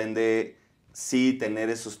 Entonces, por ende... sí, tener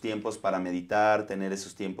esos tiempos para meditar, tener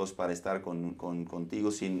esos tiempos para estar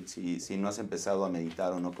contigo. Si no has empezado a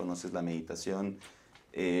meditar o no conoces la meditación,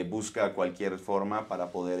 busca cualquier forma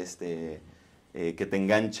para poder que te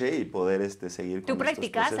enganche y poder seguir con ¿Tú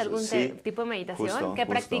practicas algún tipo de meditación? Justo, ¿Qué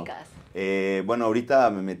practicas? Bueno, ahorita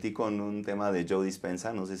me metí con un tema de Joe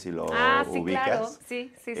Dispenza, no sé si lo ubicas. Claro.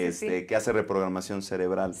 Sí. Que hace reprogramación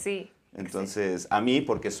cerebral. Sí. Entonces, a mí,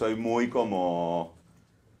 porque soy muy como...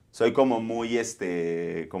 soy como muy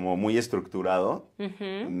estructurado.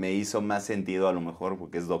 Me hizo más sentido a lo mejor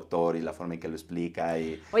porque es doctor y la forma en que lo explica.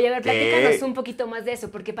 Oye, a ver, platícanos un poquito más de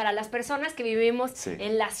eso, porque para las personas que vivimos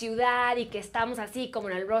en la ciudad y que estamos así como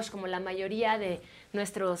en el rush, como la mayoría de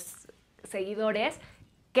nuestros seguidores,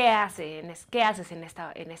 ¿qué haces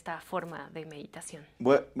en esta forma de meditación?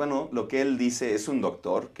 Bueno, lo que él dice, es un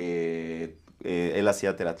doctor que él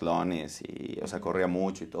hacía triatlones y, o sea, corría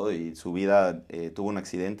mucho y todo, y su vida tuvo un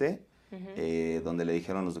accidente donde le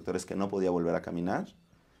dijeron los doctores que no podía volver a caminar,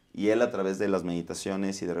 y él a través de las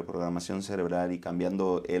meditaciones y de reprogramación cerebral y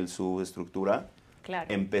cambiando él su estructura,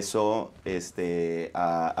 empezó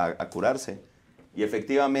a curarse, y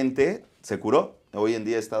efectivamente se curó. Hoy en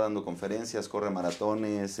día está dando conferencias, corre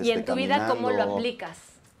maratones, ¿Y en tu vida cómo lo aplicas?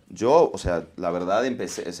 Yo, o sea, la verdad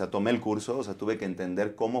tomé el curso, o sea, tuve que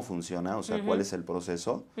entender cómo funciona, o sea, cuál es el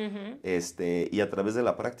proceso, y a través de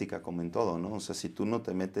la práctica, como en todo, ¿no? O sea, si tú no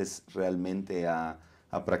te metes realmente a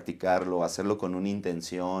practicarlo, a hacerlo con una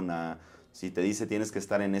intención, si te dice tienes que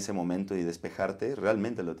estar en ese momento y despejarte,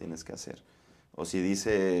 realmente lo tienes que hacer. O si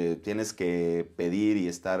dice tienes que pedir y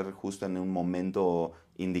estar justo en un momento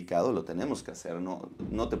indicado, lo tenemos que hacer,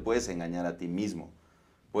 no te puedes engañar a ti mismo.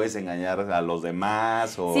 Puedes engañar a los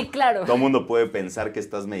demás o todo el mundo puede pensar que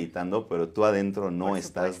estás meditando, pero tú adentro no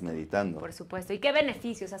estás meditando. Por supuesto. ¿Y qué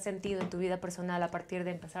beneficios has sentido en tu vida personal a partir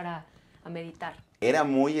de empezar a meditar? Era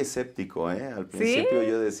muy escéptico, Al principio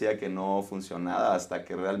yo decía que no funcionaba hasta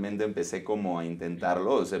que realmente empecé como a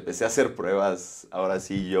intentarlo. O sea, empecé a hacer pruebas, ahora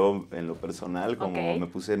sí yo en lo personal, como me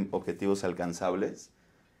puse objetivos alcanzables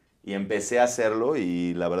y empecé a hacerlo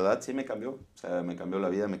y la verdad sí me cambió. O sea, me cambió la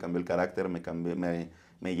vida, me cambió el carácter,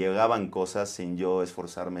 me llegaban cosas sin yo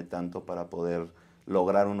esforzarme tanto para poder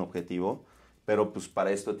lograr un objetivo, pero pues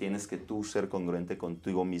para esto tienes que tú ser congruente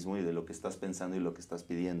contigo mismo y de lo que estás pensando y lo que estás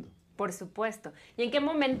pidiendo. Por supuesto. ¿Y en qué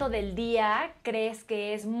momento del día crees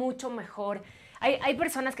que es mucho mejor? Hay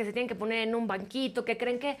personas que se tienen que poner en un banquito, que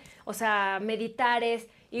creen que, o sea, meditar es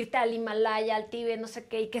irte al Himalaya, al Tíbet, no sé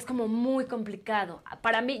qué, y que es como muy complicado.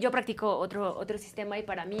 Para mí, yo practico otro sistema y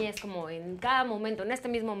para mí es como en cada momento, en este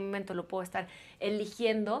mismo momento lo puedo estar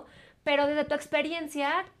eligiendo, pero desde tu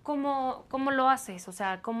experiencia, ¿cómo lo haces? O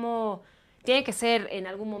sea, ¿cómo tiene que ser en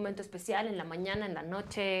algún momento especial, en la mañana, en la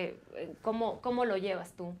noche? ¿Cómo lo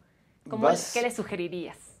llevas tú? ¿Qué le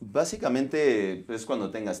sugerirías? Básicamente es cuando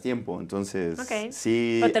tengas tiempo, entonces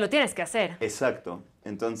sí. Pero te lo tienes que hacer. Exacto.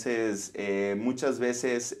 Entonces, muchas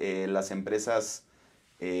veces las empresas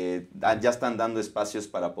ya están dando espacios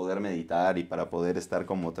para poder meditar y para poder estar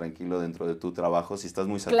como tranquilo dentro de tu trabajo. Si estás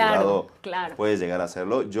muy saturado, puedes llegar a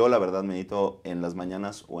hacerlo. Yo, la verdad, medito en las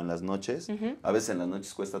mañanas o en las noches. A veces en las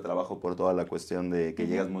noches cuesta trabajo por toda la cuestión de que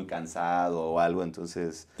llegas muy cansado o algo,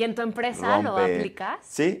 entonces... ¿Y en tu empresa lo aplicas?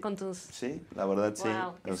 Sí, con sí, la verdad sí.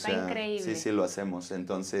 Está increíble. Sí, lo hacemos.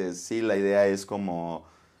 Entonces, sí, la idea es como...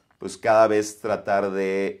 pues cada vez tratar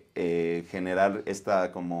de generar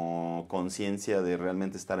esta como conciencia de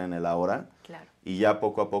realmente estar en el ahora. Claro. Y ya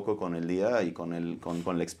poco a poco con el día y con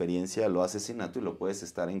la experiencia lo haces innato y lo puedes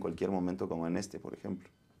estar en cualquier momento como en por ejemplo.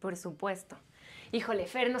 Por supuesto. Híjole,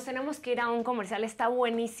 Fer, nos tenemos que ir a un comercial. Está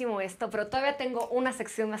buenísimo esto, pero todavía tengo una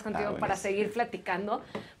sección más contigo para seguir platicando.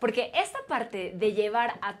 Porque esta parte de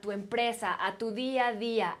llevar a tu empresa, a tu día a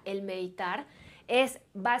día, el meditar, es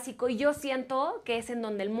básico y yo siento que es en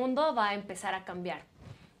donde el mundo va a empezar a cambiar,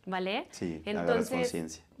 ¿vale? Sí, agarras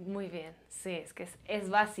conciencia. Muy bien, sí, es que es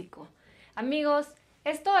básico. Amigos,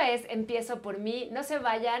 esto es Empiezo por Mí. No se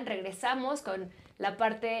vayan, regresamos con la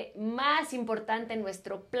parte más importante en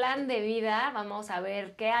nuestro plan de vida. Vamos a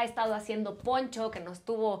ver qué ha estado haciendo Poncho, que nos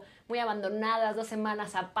tuvo muy abandonadas 2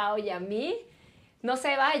 semanas a Pau y a mí. No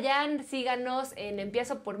se vayan, síganos en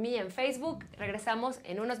Empiezo por Mí en Facebook. Regresamos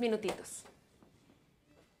en unos minutitos.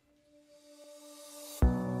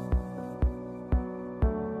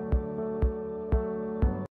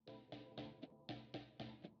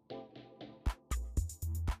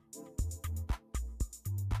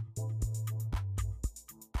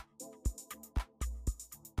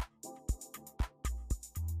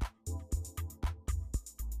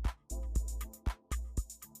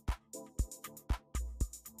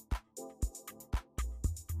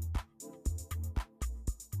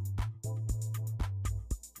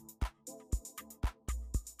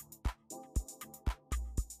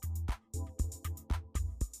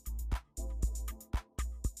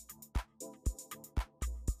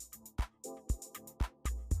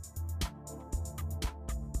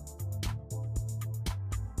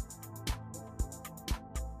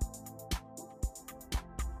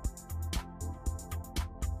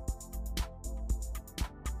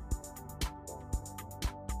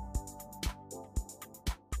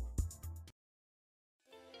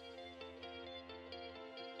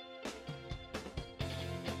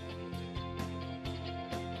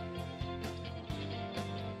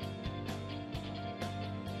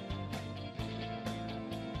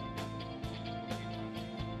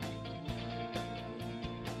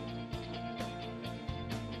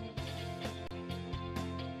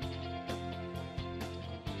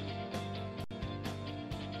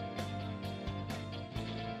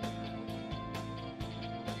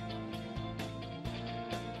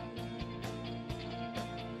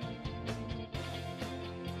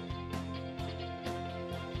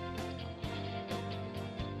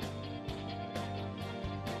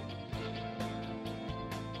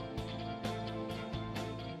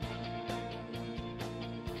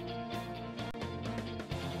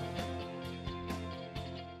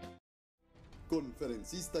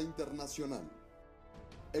 conferencista internacional,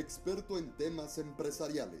 experto en temas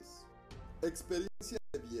empresariales, experiencia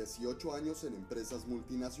de 18 años en empresas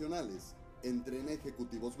multinacionales, entrena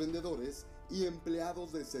ejecutivos vendedores y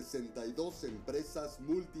empleados de 62 empresas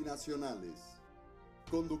multinacionales.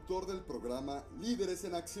 Conductor del programa Líderes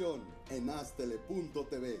en Acción en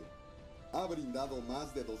Astele.tv. Ha brindado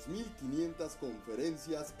más de 2.500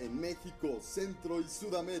 conferencias en México, Centro y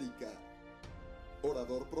Sudamérica.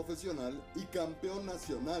 Orador profesional y campeón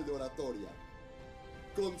nacional de oratoria.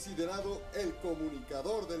 Considerado el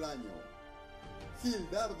comunicador del año.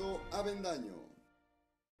 Gildardo Avendaño.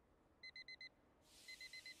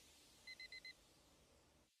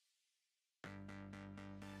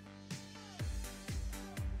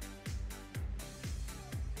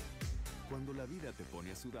 Cuando la vida te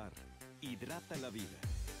pone a sudar, hidrata la vida.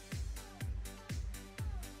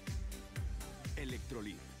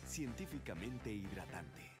 Electrolit, científicamente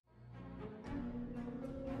hidratante.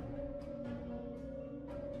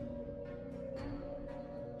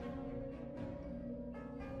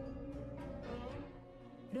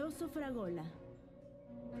 Rosso Fragola.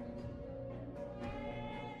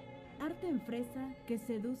 Arte en fresa que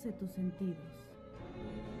seduce tus sentidos.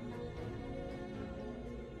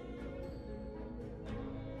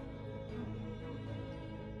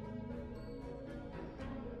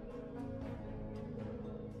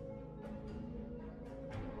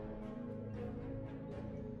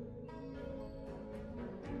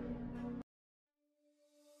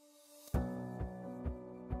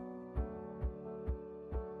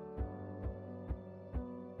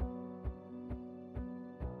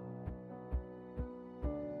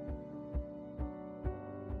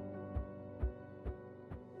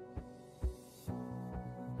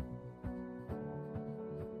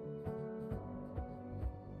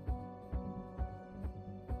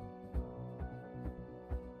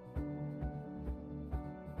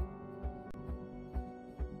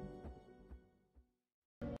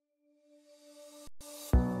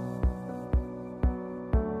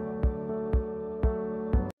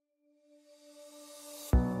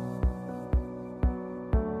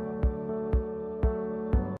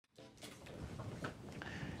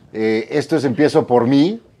 Esto es Empiezo por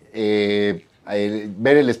Mí.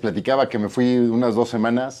 Bere les platicaba que me fui unas 2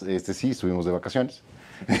 semanas. Sí, estuvimos de vacaciones.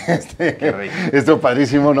 Qué rico. Estuvo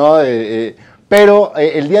padrísimo, ¿no? Pero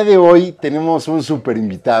el día de hoy tenemos un súper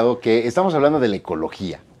invitado que estamos hablando de la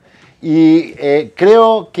ecología. Y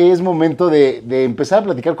creo que es momento de empezar a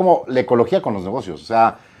platicar como la ecología con los negocios. O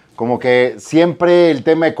sea, como que siempre el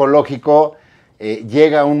tema ecológico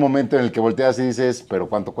llega un momento en el que volteas y dices, pero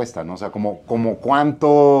 ¿cuánto cuesta? ¿No? O sea, como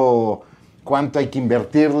cuánto hay que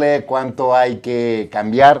invertirle, cuánto hay que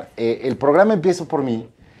cambiar. El programa Empiezo por Mí,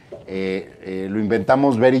 lo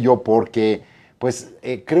inventamos Ver y yo porque, pues,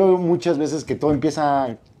 creo muchas veces que todo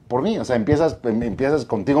empieza por mí. O sea, empiezas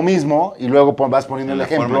contigo mismo y luego vas poniendo el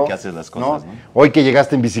ejemplo. La forma en que haces las cosas, ¿no? Hoy que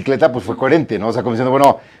llegaste en bicicleta, pues fue coherente, ¿no? O sea, como diciendo,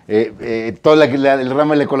 bueno, todo el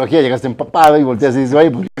ramo de la ecología llegaste empapado y volteas y dices, oye,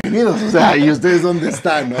 pues bienvenidos, o sea, ¿y ustedes dónde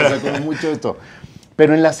están? ¿No? O sea, como mucho esto.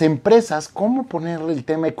 Pero en las empresas, ¿cómo ponerle el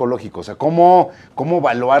tema ecológico? O sea, ¿cómo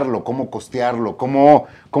evaluarlo? ¿Cómo costearlo?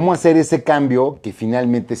 ¿Cómo hacer ese cambio que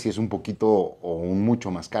finalmente sí es un poquito o un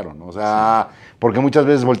mucho más caro, ¿no? O sea, porque muchas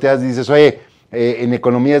veces volteas y dices, oye, en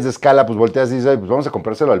economías de escala, pues volteas y dices, oye, pues vamos a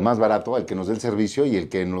comprárselo al más barato, al que nos dé el servicio y el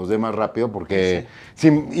que nos dé más rápido, porque,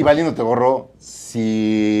 y valiéndote gorro,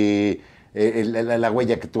 si la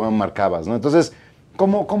huella que tú marcabas, ¿no? Entonces,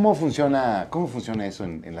 ¿Cómo funciona eso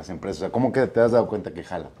en las empresas? O sea, ¿cómo que te has dado cuenta que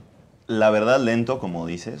jala? La verdad, lento, como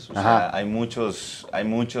dices. O sea, hay muchos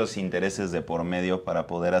intereses de por medio para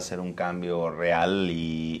poder hacer un cambio real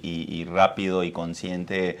y rápido y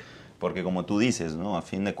consciente. Porque como tú dices, ¿no? A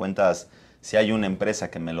fin de cuentas, si hay una empresa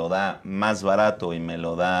que me lo da más barato y me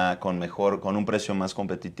lo da con un precio más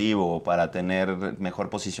competitivo para tener mejor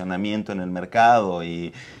posicionamiento en el mercado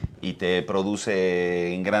y te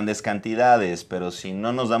produce en grandes cantidades, pero si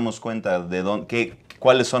no nos damos cuenta de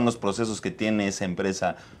cuáles son los procesos que tiene esa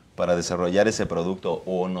empresa para desarrollar ese producto,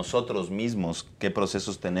 o nosotros mismos qué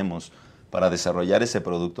procesos tenemos para desarrollar ese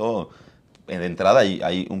producto, de entrada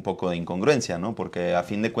hay un poco de incongruencia, ¿no? Porque a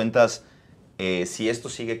fin de cuentas, si esto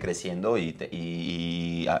sigue creciendo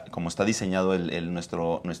y como está diseñado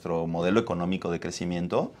nuestro modelo económico de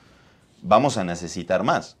crecimiento, vamos a necesitar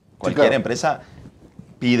más. Cualquier empresa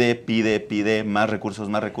pide más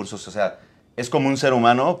recursos. O sea, es como un ser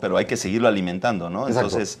humano, pero hay que seguirlo alimentando, ¿no?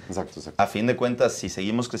 Entonces, exacto. A fin de cuentas, si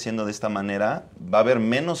seguimos creciendo de esta manera, va a haber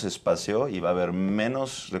menos espacio y va a haber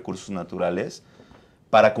menos recursos naturales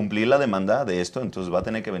para cumplir la demanda de esto, entonces va a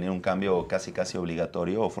tener que venir un cambio casi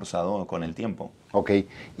obligatorio o forzado con el tiempo. Ok,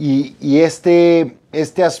 y este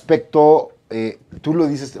aspecto, tú lo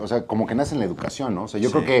dices, o sea, como que nace en la educación, ¿no? O sea,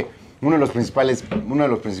 yo creo que uno de los principales,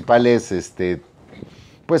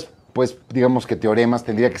 pues digamos que teoremas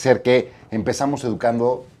tendría que ser que empezamos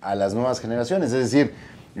educando a las nuevas generaciones, es decir,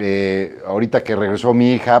 ahorita que regresó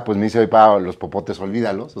mi hija, pues me dice, oye, pa, los popotes,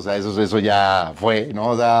 olvídalos, o sea, eso ya fue, ¿no?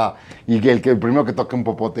 O sea, y que el primero que toque un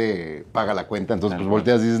popote paga la cuenta, entonces pues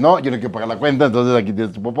volteas y dices, no, yo no quiero pagar la cuenta, entonces aquí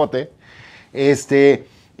tienes tu popote.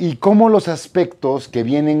 Y cómo los aspectos que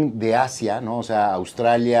vienen de Asia, ¿no? O sea,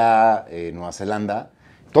 Australia, Nueva Zelanda,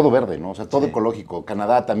 todo verde, ¿no? O sea, todo ecológico,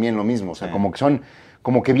 Canadá también lo mismo, o sea, como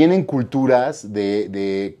que vienen culturas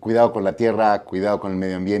de cuidado con la tierra, cuidado con el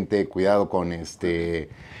medio ambiente, cuidado con A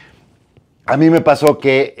mí me pasó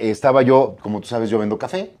que estaba yo, como tú sabes, yo vendo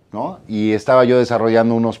café, ¿no? Y estaba yo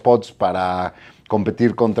desarrollando unos pods para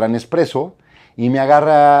competir contra Nespresso y me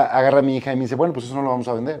agarra mi hija y me dice, bueno, pues eso no lo vamos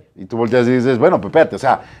a vender. Y tú volteas y dices, bueno, pues espérate, o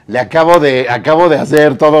sea, le acabo de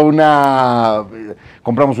hacer toda una...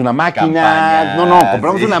 Compramos una máquina... Campaña,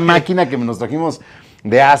 compramos una máquina que nos trajimos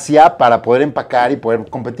de Asia para poder empacar y poder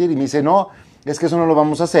competir. Y me dice, no, es que eso no lo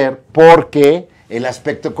vamos a hacer porque el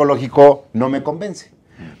aspecto ecológico no me convence.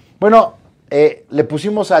 Bueno, le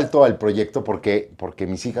pusimos alto al proyecto porque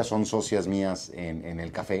mis hijas son socias mías en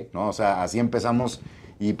el café, ¿no? O sea, así empezamos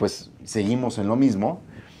y pues seguimos en lo mismo.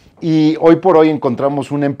 Y hoy por hoy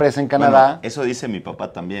encontramos una empresa en Canadá. Bueno, eso dice mi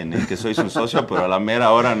papá también, que soy su socio, pero a la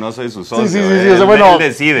mera hora no soy su socio. Sí, o sea, bueno, él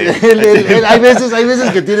decide. Hay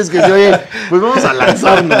veces que tienes que decir, oye, pues vamos a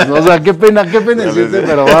lanzarnos, ¿no? O sea, qué pena decirte,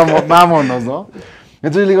 pero vámonos, ¿no?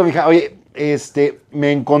 Entonces le digo a mi hija, oye,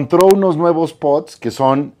 me encontró unos nuevos pods que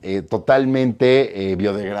son totalmente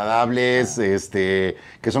biodegradables,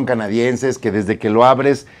 que son canadienses, que desde que lo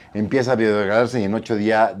abres empieza a biodegradarse y en 8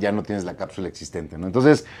 días ya no tienes la cápsula existente, ¿no?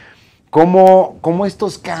 Entonces, ¿cómo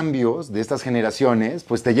estos cambios de estas generaciones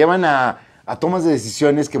pues te llevan a tomas de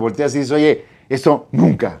decisiones que volteas y dices, oye, esto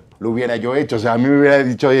nunca lo hubiera yo hecho? O sea, a mí me hubiera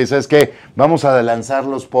dicho, oye, ¿sabes qué? Vamos a lanzar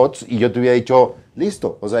los pods y yo te hubiera dicho,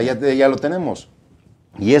 listo, o sea, ya lo tenemos.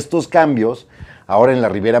 Y estos cambios, ahora en la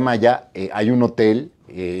Riviera Maya hay un hotel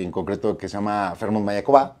en concreto que se llama Fairmont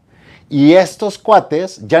Mayacoba, y estos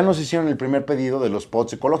cuates ya nos hicieron el primer pedido de los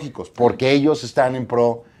pods ecológicos, porque ellos están en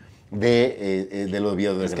pro de lo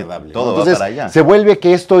biodegradable. Es que todo Entonces, va para allá. se vuelve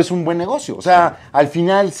que esto es un buen negocio. O sea, al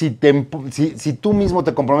final, si tú mismo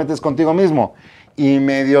te comprometes contigo mismo y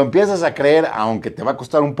medio empiezas a creer, aunque te va a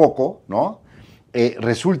costar un poco, ¿no?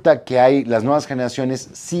 Resulta que las nuevas generaciones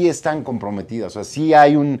sí están comprometidas, o sea, sí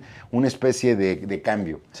hay una especie de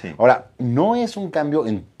cambio. Sí. Ahora, no es un cambio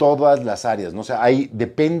en todas las áreas, ¿no? O sea,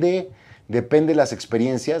 depende de las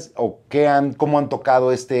experiencias o cómo han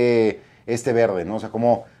tocado este verde, ¿no? O sea,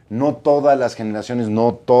 como no todas las generaciones,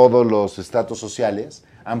 no todos los estratos sociales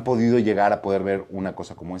han podido llegar a poder ver una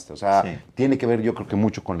cosa como esta. O sea, tiene que ver, yo creo que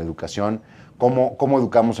mucho con la educación, cómo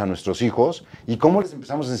educamos a nuestros hijos y cómo les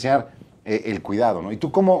empezamos a enseñar el cuidado, ¿no? ¿Y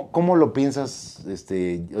tú cómo lo piensas?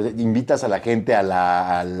 ¿Invitas a la gente a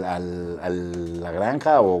la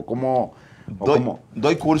granja o cómo?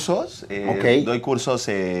 Doy cursos. Ok. Doy cursos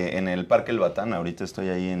en el Parque El Batán. Ahorita estoy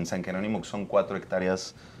ahí en San Jerónimo, que son 4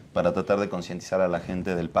 hectáreas para tratar de concientizar a la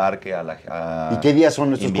gente del parque, ¿Y qué días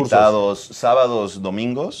son estos invitados, cursos? Sábados,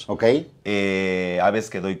 domingos. Ok. A veces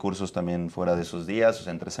que doy cursos también fuera de esos días, o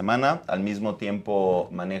sea, entre semana. Al mismo tiempo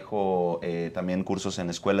manejo también cursos en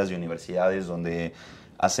escuelas y universidades donde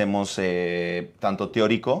hacemos tanto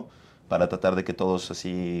teórico para tratar de que todos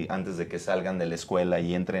así, antes de que salgan de la escuela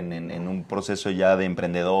y entren en un proceso ya de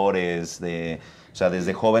emprendedores, o sea,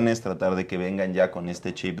 desde jóvenes, tratar de que vengan ya con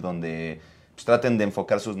este chip donde pues, traten de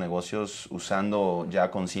enfocar sus negocios usando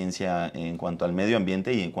ya conciencia en cuanto al medio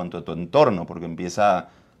ambiente y en cuanto a tu entorno, porque empieza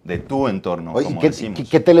de tu entorno, Oye, como decimos.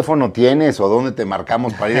 ¿Qué teléfono tienes o dónde te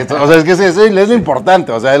marcamos para ir a esto? O sea, es que eso es lo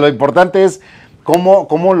importante. O sea, lo importante es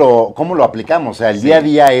cómo lo aplicamos. O sea, el día a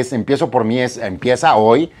día Empiezo por mí, empieza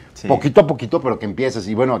hoy, poquito a poquito, pero que empieces.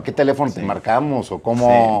 Y bueno, ¿a qué teléfono te marcamos o cómo?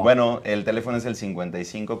 Sí. Bueno, el teléfono es el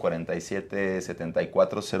 55 47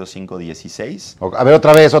 74 05 16. A ver,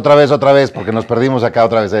 otra vez, porque nos perdimos acá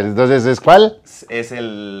otra vez. Entonces, ¿es cuál? Es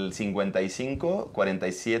el 55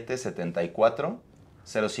 47 74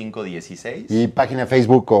 05 16. ¿Y página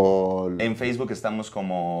Facebook o...? En Facebook estamos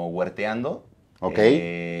como Huerteando. Ok.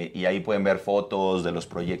 Y ahí pueden ver fotos de los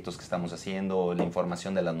proyectos que estamos haciendo, la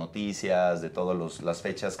información de las noticias, de todas las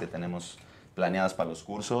fechas que tenemos planeadas para los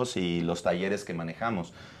cursos y los talleres que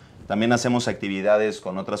manejamos. También hacemos actividades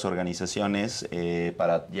con otras organizaciones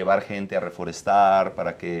para llevar gente a reforestar,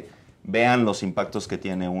 para que vean los impactos que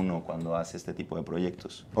tiene uno cuando hace este tipo de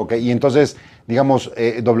proyectos. Ok, y entonces, digamos,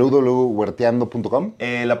 www.huerteando.com.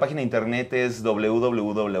 La página de internet es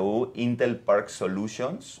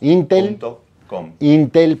www.intelparksolutions.com.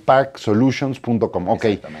 Intelparksolutions.com, ok.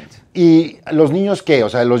 Exactamente. ¿Y los niños qué? O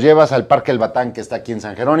sea, los llevas al Parque El Batán, que está aquí en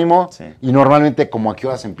San Jerónimo, Sí. y normalmente, ¿como a qué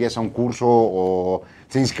horas empieza un curso? ¿O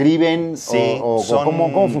se inscriben? Sí, ¿O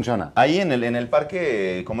cómo funciona? Ahí en el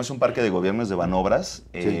parque, como es un parque de gobiernos de Banobras,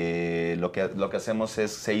 lo que hacemos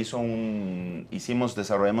es,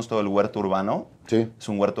 desarrollamos todo el huerto urbano. Sí. Es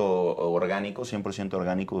un huerto orgánico, 100%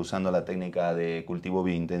 orgánico, usando la técnica de cultivo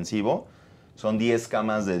biointensivo. Son 10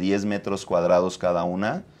 camas de 10 metros cuadrados cada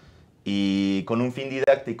una y con un fin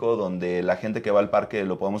didáctico donde la gente que va al parque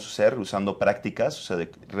lo podemos hacer usando prácticas, o sea,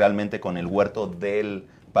 realmente con el huerto del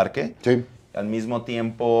parque. Sí. Al mismo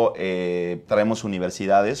tiempo traemos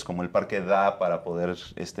universidades, como el parque da para poder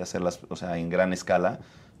hacerlas, o sea, en gran escala.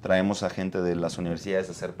 Traemos a gente de las universidades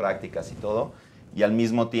a hacer prácticas y todo. Y al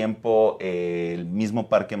mismo tiempo el mismo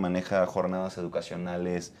parque maneja jornadas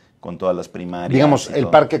educacionales con todas las primarias. Digamos, el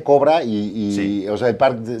todo. parque cobra Sí. o sea, el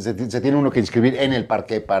parque se tiene uno que inscribir en el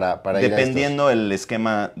parque para ir a Dependiendo el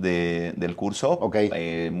esquema del curso, Ok.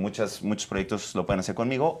 Muchos proyectos lo pueden hacer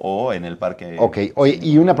conmigo o en el parque. Ok, oye,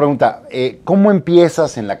 y una pregunta, ¿cómo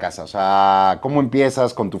empiezas en la casa? O sea, ¿cómo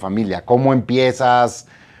empiezas con tu familia? ¿Cómo empiezas?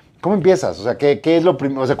 O sea, ¿qué es lo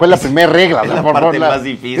primero? O sea, ¿cuál es la primera regla? O sea, Es la parte más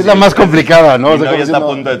difícil. Es la más complicada, ¿no? Mi O sea, novia está a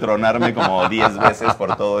como punto de tronarme como 10 veces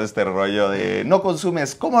por todo este rollo de no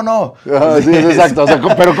consumes, ¿cómo no? Sí, exacto. O sea,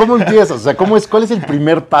 pero ¿cómo empiezas? O sea, ¿cuál es el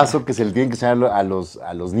primer paso que se le tiene que enseñar a los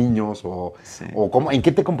niños? Sí. O ¿en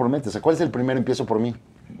qué te comprometes? O sea, ¿cuál es el primer empiezo por mí?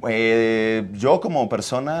 Yo como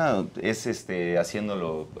persona es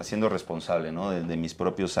haciendo responsable, ¿no? de mis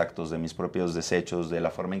propios actos, de mis propios desechos, de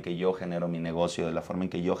la forma en que yo genero mi negocio, de la forma en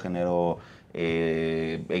que yo genero,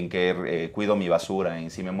 en que cuido mi basura.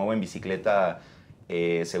 Si me muevo en bicicleta,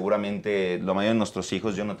 seguramente lo mayor de nuestros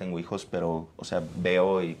hijos, yo no tengo hijos, pero o sea,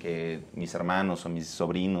 veo y que mis hermanos o mis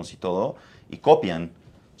sobrinos y todo, y copian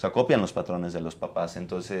los patrones de los papás.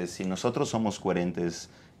 Entonces, si nosotros somos coherentes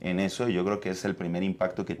en eso, yo creo que es el primer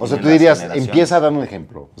impacto que tiene. O sea, tú dirías, empieza dando un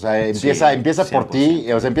ejemplo. O sea, empieza por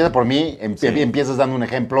ti, o sea, empieza por mí, empiezas dando un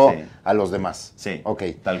ejemplo a los demás. Sí, ok.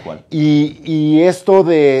 Tal cual. Y esto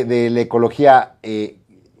de la ecología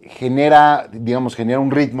genera un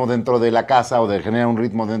ritmo dentro de la casa o genera un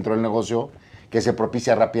ritmo dentro del negocio que se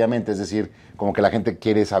propicia rápidamente. Es decir, como que la gente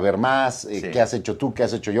quiere saber más, qué has hecho tú, qué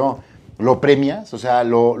has hecho yo. ¿Lo premias? O sea,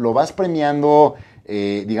 ¿lo vas premiando,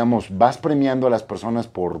 vas premiando a las personas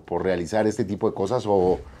por realizar este tipo de cosas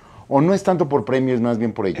o no es tanto por premio, es más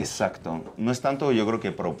bien por ellos? Exacto. No es tanto, yo creo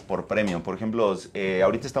que por premio. Por ejemplo,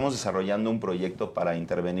 ahorita estamos desarrollando un proyecto para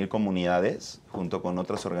intervenir comunidades junto con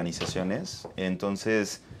otras organizaciones.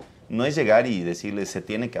 Entonces, no es llegar y decirles se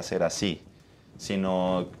tiene que hacer así,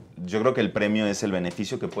 sino yo creo que el premio es el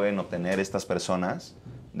beneficio que pueden obtener estas personas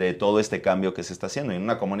de todo este cambio que se está haciendo. En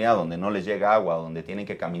una comunidad donde no les llega agua, donde tienen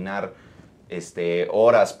que caminar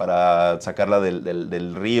horas para sacarla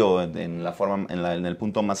del río en el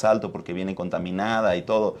punto más alto porque viene contaminada y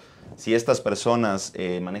todo. Si estas personas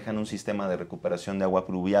manejan un sistema de recuperación de agua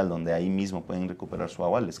pluvial donde ahí mismo pueden recuperar su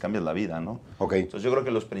agua, les cambia la vida, ¿no? Okay. Entonces yo creo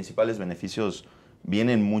que los principales beneficios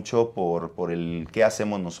vienen mucho por el qué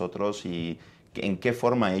hacemos nosotros y en qué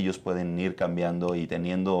forma ellos pueden ir cambiando y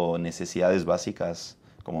teniendo necesidades básicas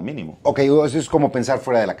como mínimo. Ok, eso es como pensar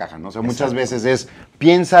fuera de la caja, ¿no? O sea, muchas veces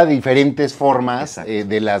piensa diferentes formas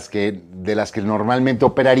de las que normalmente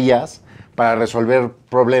operarías para resolver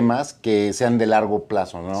problemas que sean de largo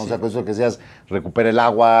plazo, ¿no? Sí. O sea, eso que seas, recupera el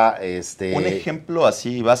agua, Un ejemplo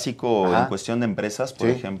así básico en cuestión de empresas, por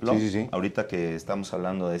ejemplo, sí. Ahorita que estamos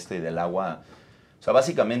hablando de esto y del agua, o sea,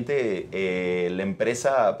 básicamente la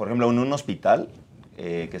empresa, por ejemplo, en un hospital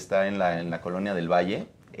que está en la colonia del Valle,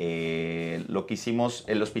 lo que hicimos,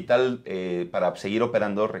 el hospital para seguir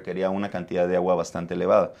operando requería una cantidad de agua bastante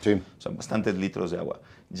elevada, o sea, bastantes litros de agua.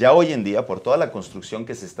 Ya hoy en día, por toda la construcción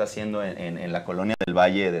que se está haciendo en la colonia del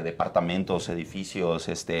Valle, de departamentos, edificios,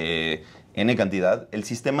 N cantidad, el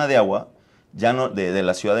sistema de agua ya no, de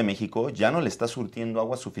la Ciudad de México ya no le está surtiendo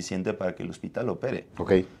agua suficiente para que el hospital opere.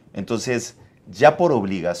 Okay. Entonces, ya por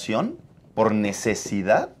obligación, por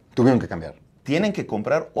necesidad, tuvieron que cambiar. Tienen que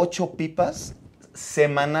comprar 8 pipas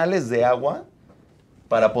semanales de agua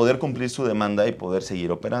para poder cumplir su demanda y poder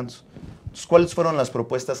seguir operando. Entonces, ¿cuáles fueron las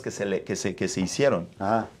propuestas que se hicieron?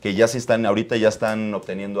 Que ya ahorita ya están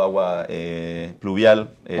obteniendo agua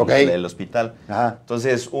pluvial el hospital.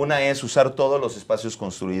 Entonces, una es usar todos los espacios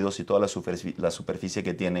construidos y toda la superficie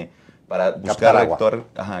que tiene para buscar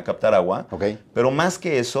captar agua. Pero más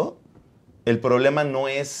que eso, el problema no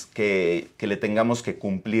es que le tengamos que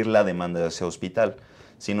cumplir la demanda de ese hospital,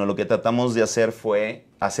 sino lo que tratamos de hacer fue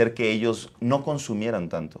hacer que ellos no consumieran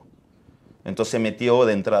tanto. Entonces se metió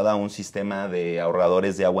de entrada un sistema de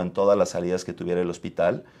ahorradores de agua en todas las salidas que tuviera el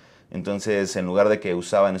hospital. Entonces, en lugar de que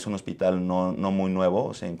usaban, es un hospital no muy nuevo,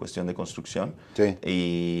 o sea, en cuestión de construcción, Sí.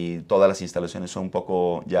 y todas las instalaciones son un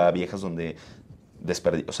poco ya viejas donde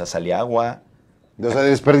o sea, salía agua. O sea,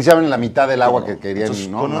 desperdiciaban la mitad del agua que querían. Entonces,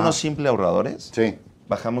 ¿no? con unos simples ahorradores, Sí.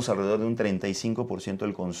 bajamos alrededor de un 35%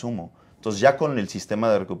 del consumo. Entonces, ya con el sistema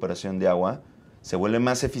de recuperación de agua, se vuelve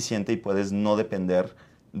más eficiente y puedes no depender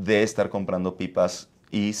de estar comprando pipas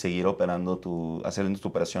y seguir operando haciendo tu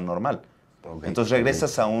operación normal. Okay, Entonces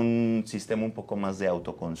regresas a un sistema un poco más de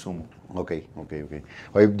autoconsumo. Ok.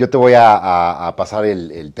 Oye, yo te voy a pasar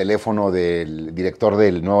el teléfono del director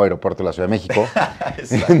del nuevo aeropuerto de la Ciudad de México,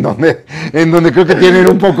 en donde creo que tienen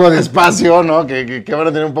un poco de espacio, ¿no? Que van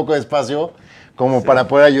a tener un poco de espacio como para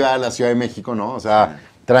poder ayudar a la Ciudad de México, ¿no? O sea,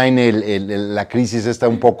 traen la crisis esta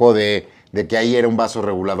un poco de que ahí era un vaso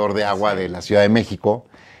regulador de agua de la Ciudad de México.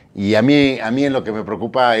 Y a mí en lo que me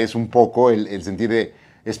preocupa es un poco el sentir de,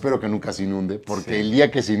 espero que nunca se inunde, porque el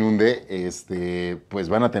día que se inunde, pues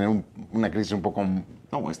van a tener una crisis un poco...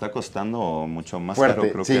 No, está costando mucho más fuerte.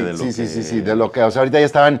 caro, creo que de lo que... Sí, de lo que... O sea, ahorita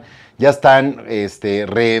ya están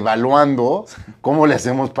reevaluando cómo le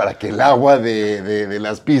hacemos para que el agua de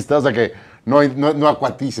las pistas, o sea, que no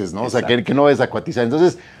acuatices, ¿no? Exacto. O sea, que no desacuatizar.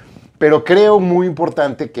 Entonces... Pero creo muy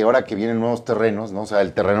importante que ahora que vienen nuevos terrenos, ¿no? O sea,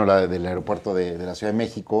 el terreno del aeropuerto de la Ciudad de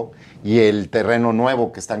México y el terreno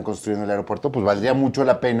nuevo que están construyendo el aeropuerto, pues valdría mucho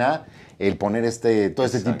la pena el poner todo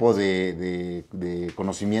este tipo de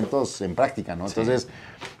conocimientos en práctica, ¿no? Sí. Entonces,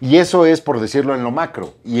 y eso es por decirlo en lo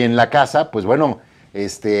macro. Y en la casa, pues bueno,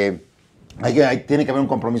 tiene que haber un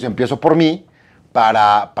compromiso, empiezo por mí,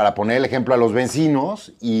 para poner el ejemplo a los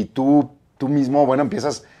vecinos y tú mismo, bueno,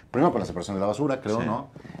 empiezas... Primero con la separación de la basura, creo, Sí. ¿no?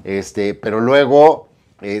 Pero luego,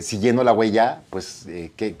 siguiendo la huella, pues,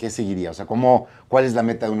 ¿qué seguiría? O sea, ¿cuál es la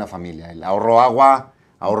meta de una familia? ¿El ahorro agua,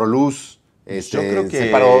 ahorro luz, Yo creo que...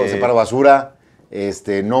 separo basura,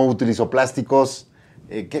 no utilizo plásticos?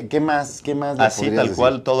 ¿Qué más le Así podrías tal decir?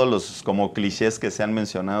 cual, todos los como clichés que se han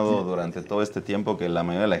mencionado durante todo este tiempo, que la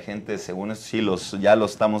mayoría de la gente, según esto, sí, ya lo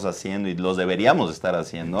estamos haciendo y los deberíamos estar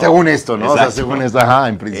haciendo. Según esto, ¿no? Exacto. O sea, según esto, ajá,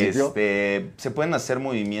 en principio. Se pueden hacer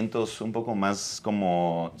movimientos un poco más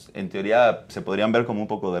como, en teoría, se podrían ver como un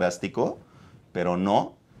poco drástico, pero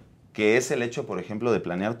no, que es el hecho, por ejemplo, de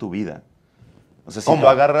planear tu vida. O sea, si ¿Cómo? tú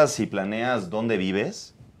agarras y planeas dónde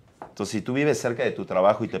vives, entonces si tú vives cerca de tu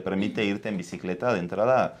trabajo y te permite irte en bicicleta, de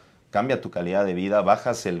entrada cambia tu calidad de vida,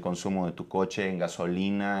 bajas el consumo de tu coche en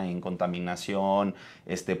gasolina, en contaminación,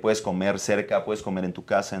 puedes comer cerca, puedes comer en tu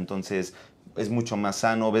casa, entonces es mucho más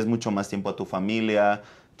sano, ves mucho más tiempo a tu familia.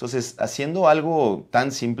 Entonces, haciendo algo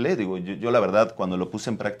tan simple, digo, yo la verdad, cuando lo puse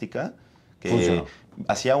en práctica, que funcionó.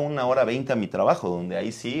 hacía 1:20 a mi trabajo, donde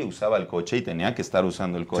ahí sí usaba el coche y tenía que estar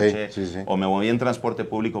usando el coche, Sí. o me movía en transporte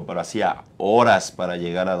público, pero hacía horas para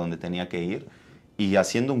llegar a donde tenía que ir, y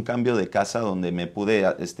haciendo un cambio de casa donde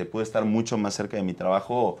pude estar mucho más cerca de mi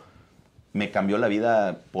trabajo, me cambió la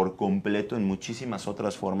vida por completo en muchísimas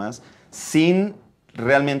otras formas, sin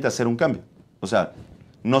realmente hacer un cambio. O sea,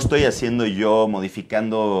 no estoy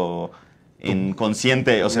modificando en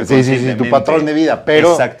consciente, o sea, Sí, tu patrón de vida,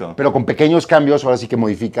 pero con pequeños cambios ahora sí que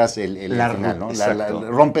modificas el final, ¿no?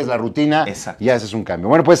 Rompes la rutina. Exacto. Y haces un cambio.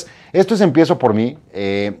 Bueno, pues esto es Empiezo por mí.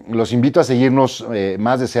 Los invito a seguirnos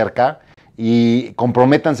más de cerca y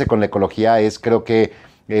comprométanse con la ecología. Creo que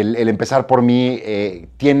el empezar por mí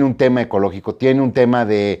tiene un tema ecológico, tiene un tema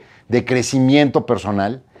de crecimiento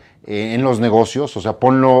personal en los negocios, o sea,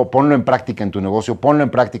 ponlo en práctica en tu negocio, ponlo en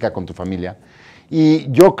práctica con tu familia.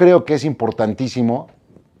 Y yo creo que es importantísimo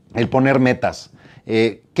el poner metas.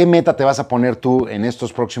 ¿Qué meta te vas a poner tú en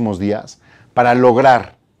estos próximos días para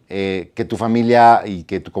lograr que tu familia y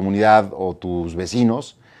que tu comunidad o tus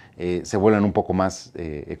vecinos se vuelvan un poco más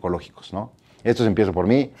ecológicos, ¿no? Esto es Empiezo por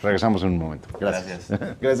mí. Regresamos en un momento. Gracias.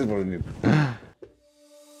 Gracias por venir.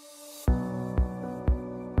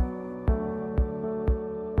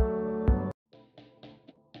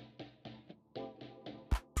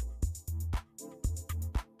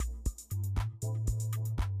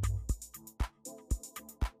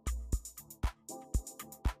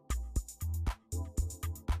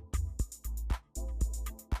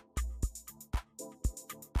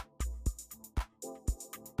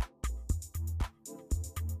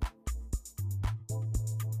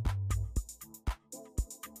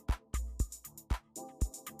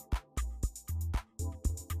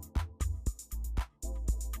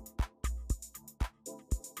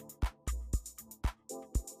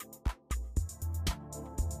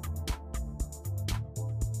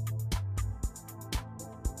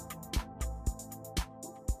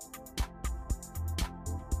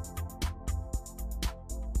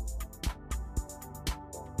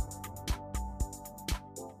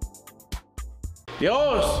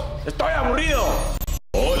 Dios, estoy aburrido.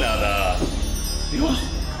 Hola, Da. Dios,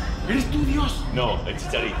 ¿eres tú, Dios? No, el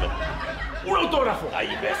Chicharito. Un autógrafo.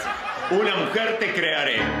 Ay, imbécil. Una mujer te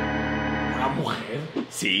crearé. ¿Una mujer?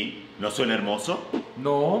 Sí, ¿no suena hermoso?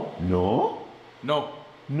 No. ¿No? No.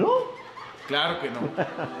 ¿No? Claro que no.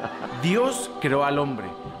 Dios creó al hombre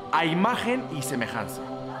a imagen y semejanza.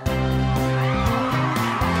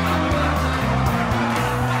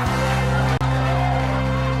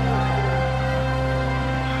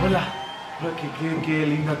 Hola. Qué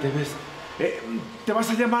linda te ves. Te vas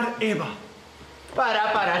a llamar Eva.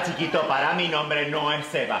 Para, chiquito, para. Mi nombre no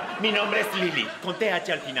es Eva. Mi nombre es Lili, con TH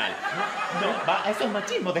al final. No, eso es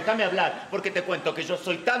machismo, déjame hablar. Porque te cuento que yo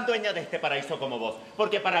soy tan dueña de este paraíso como vos.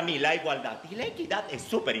 Porque para mí la igualdad y la equidad es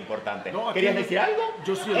súper importante. No, ¿Querías decir algo?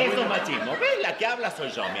 Yo soy el Eso dueño. es machismo. ¿Ves? La que habla soy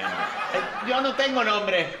yo, mi amor. Yo no tengo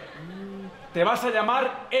nombre. Te vas a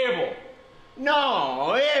llamar Evo.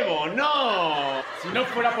 No, Evo, no. Si no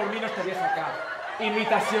fuera por mí no estarías acá.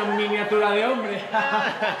 Imitación miniatura de hombre.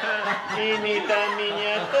 Imita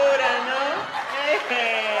miniatura, ¿no?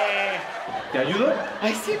 ¿Te ayudo?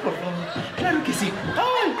 Ay, sí, por favor. Claro que sí.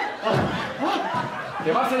 ¡Ay!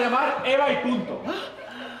 Te vas a llamar Eva y punto.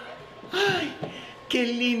 ¡Ay! ¡Qué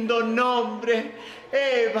lindo nombre!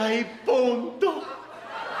 Eva y punto.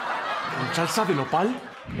 ¿Con salsa de nopal?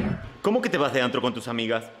 ¿Cómo que te vas de antro con tus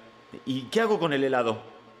amigas? ¿Y qué hago con el helado?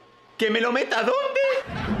 ¿Que me lo meta dónde?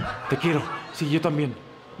 Te quiero. Sí, yo también.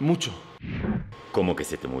 Mucho. ¿Cómo que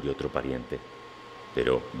se te murió otro pariente?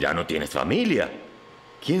 Pero ya no tienes familia.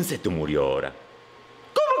 ¿Quién se te murió ahora?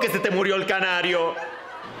 ¿Cómo que se te murió el canario?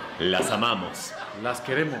 Las amamos. Las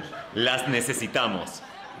queremos. Las necesitamos.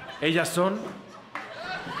 Ellas son...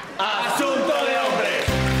 ¡Asunto de hombres!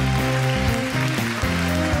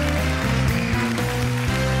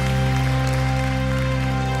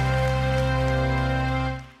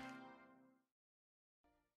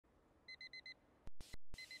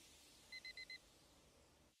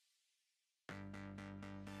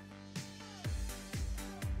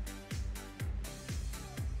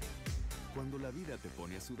 Cuando la vida te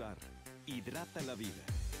pone a sudar, hidrata la vida.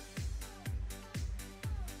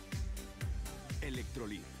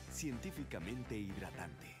 Electrolit, científicamente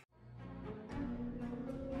hidratante.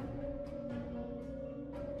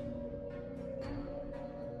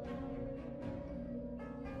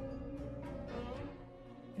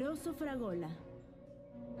 Rosso Fragola.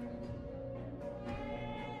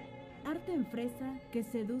 Arte en fresa que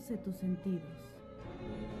seduce tus sentidos.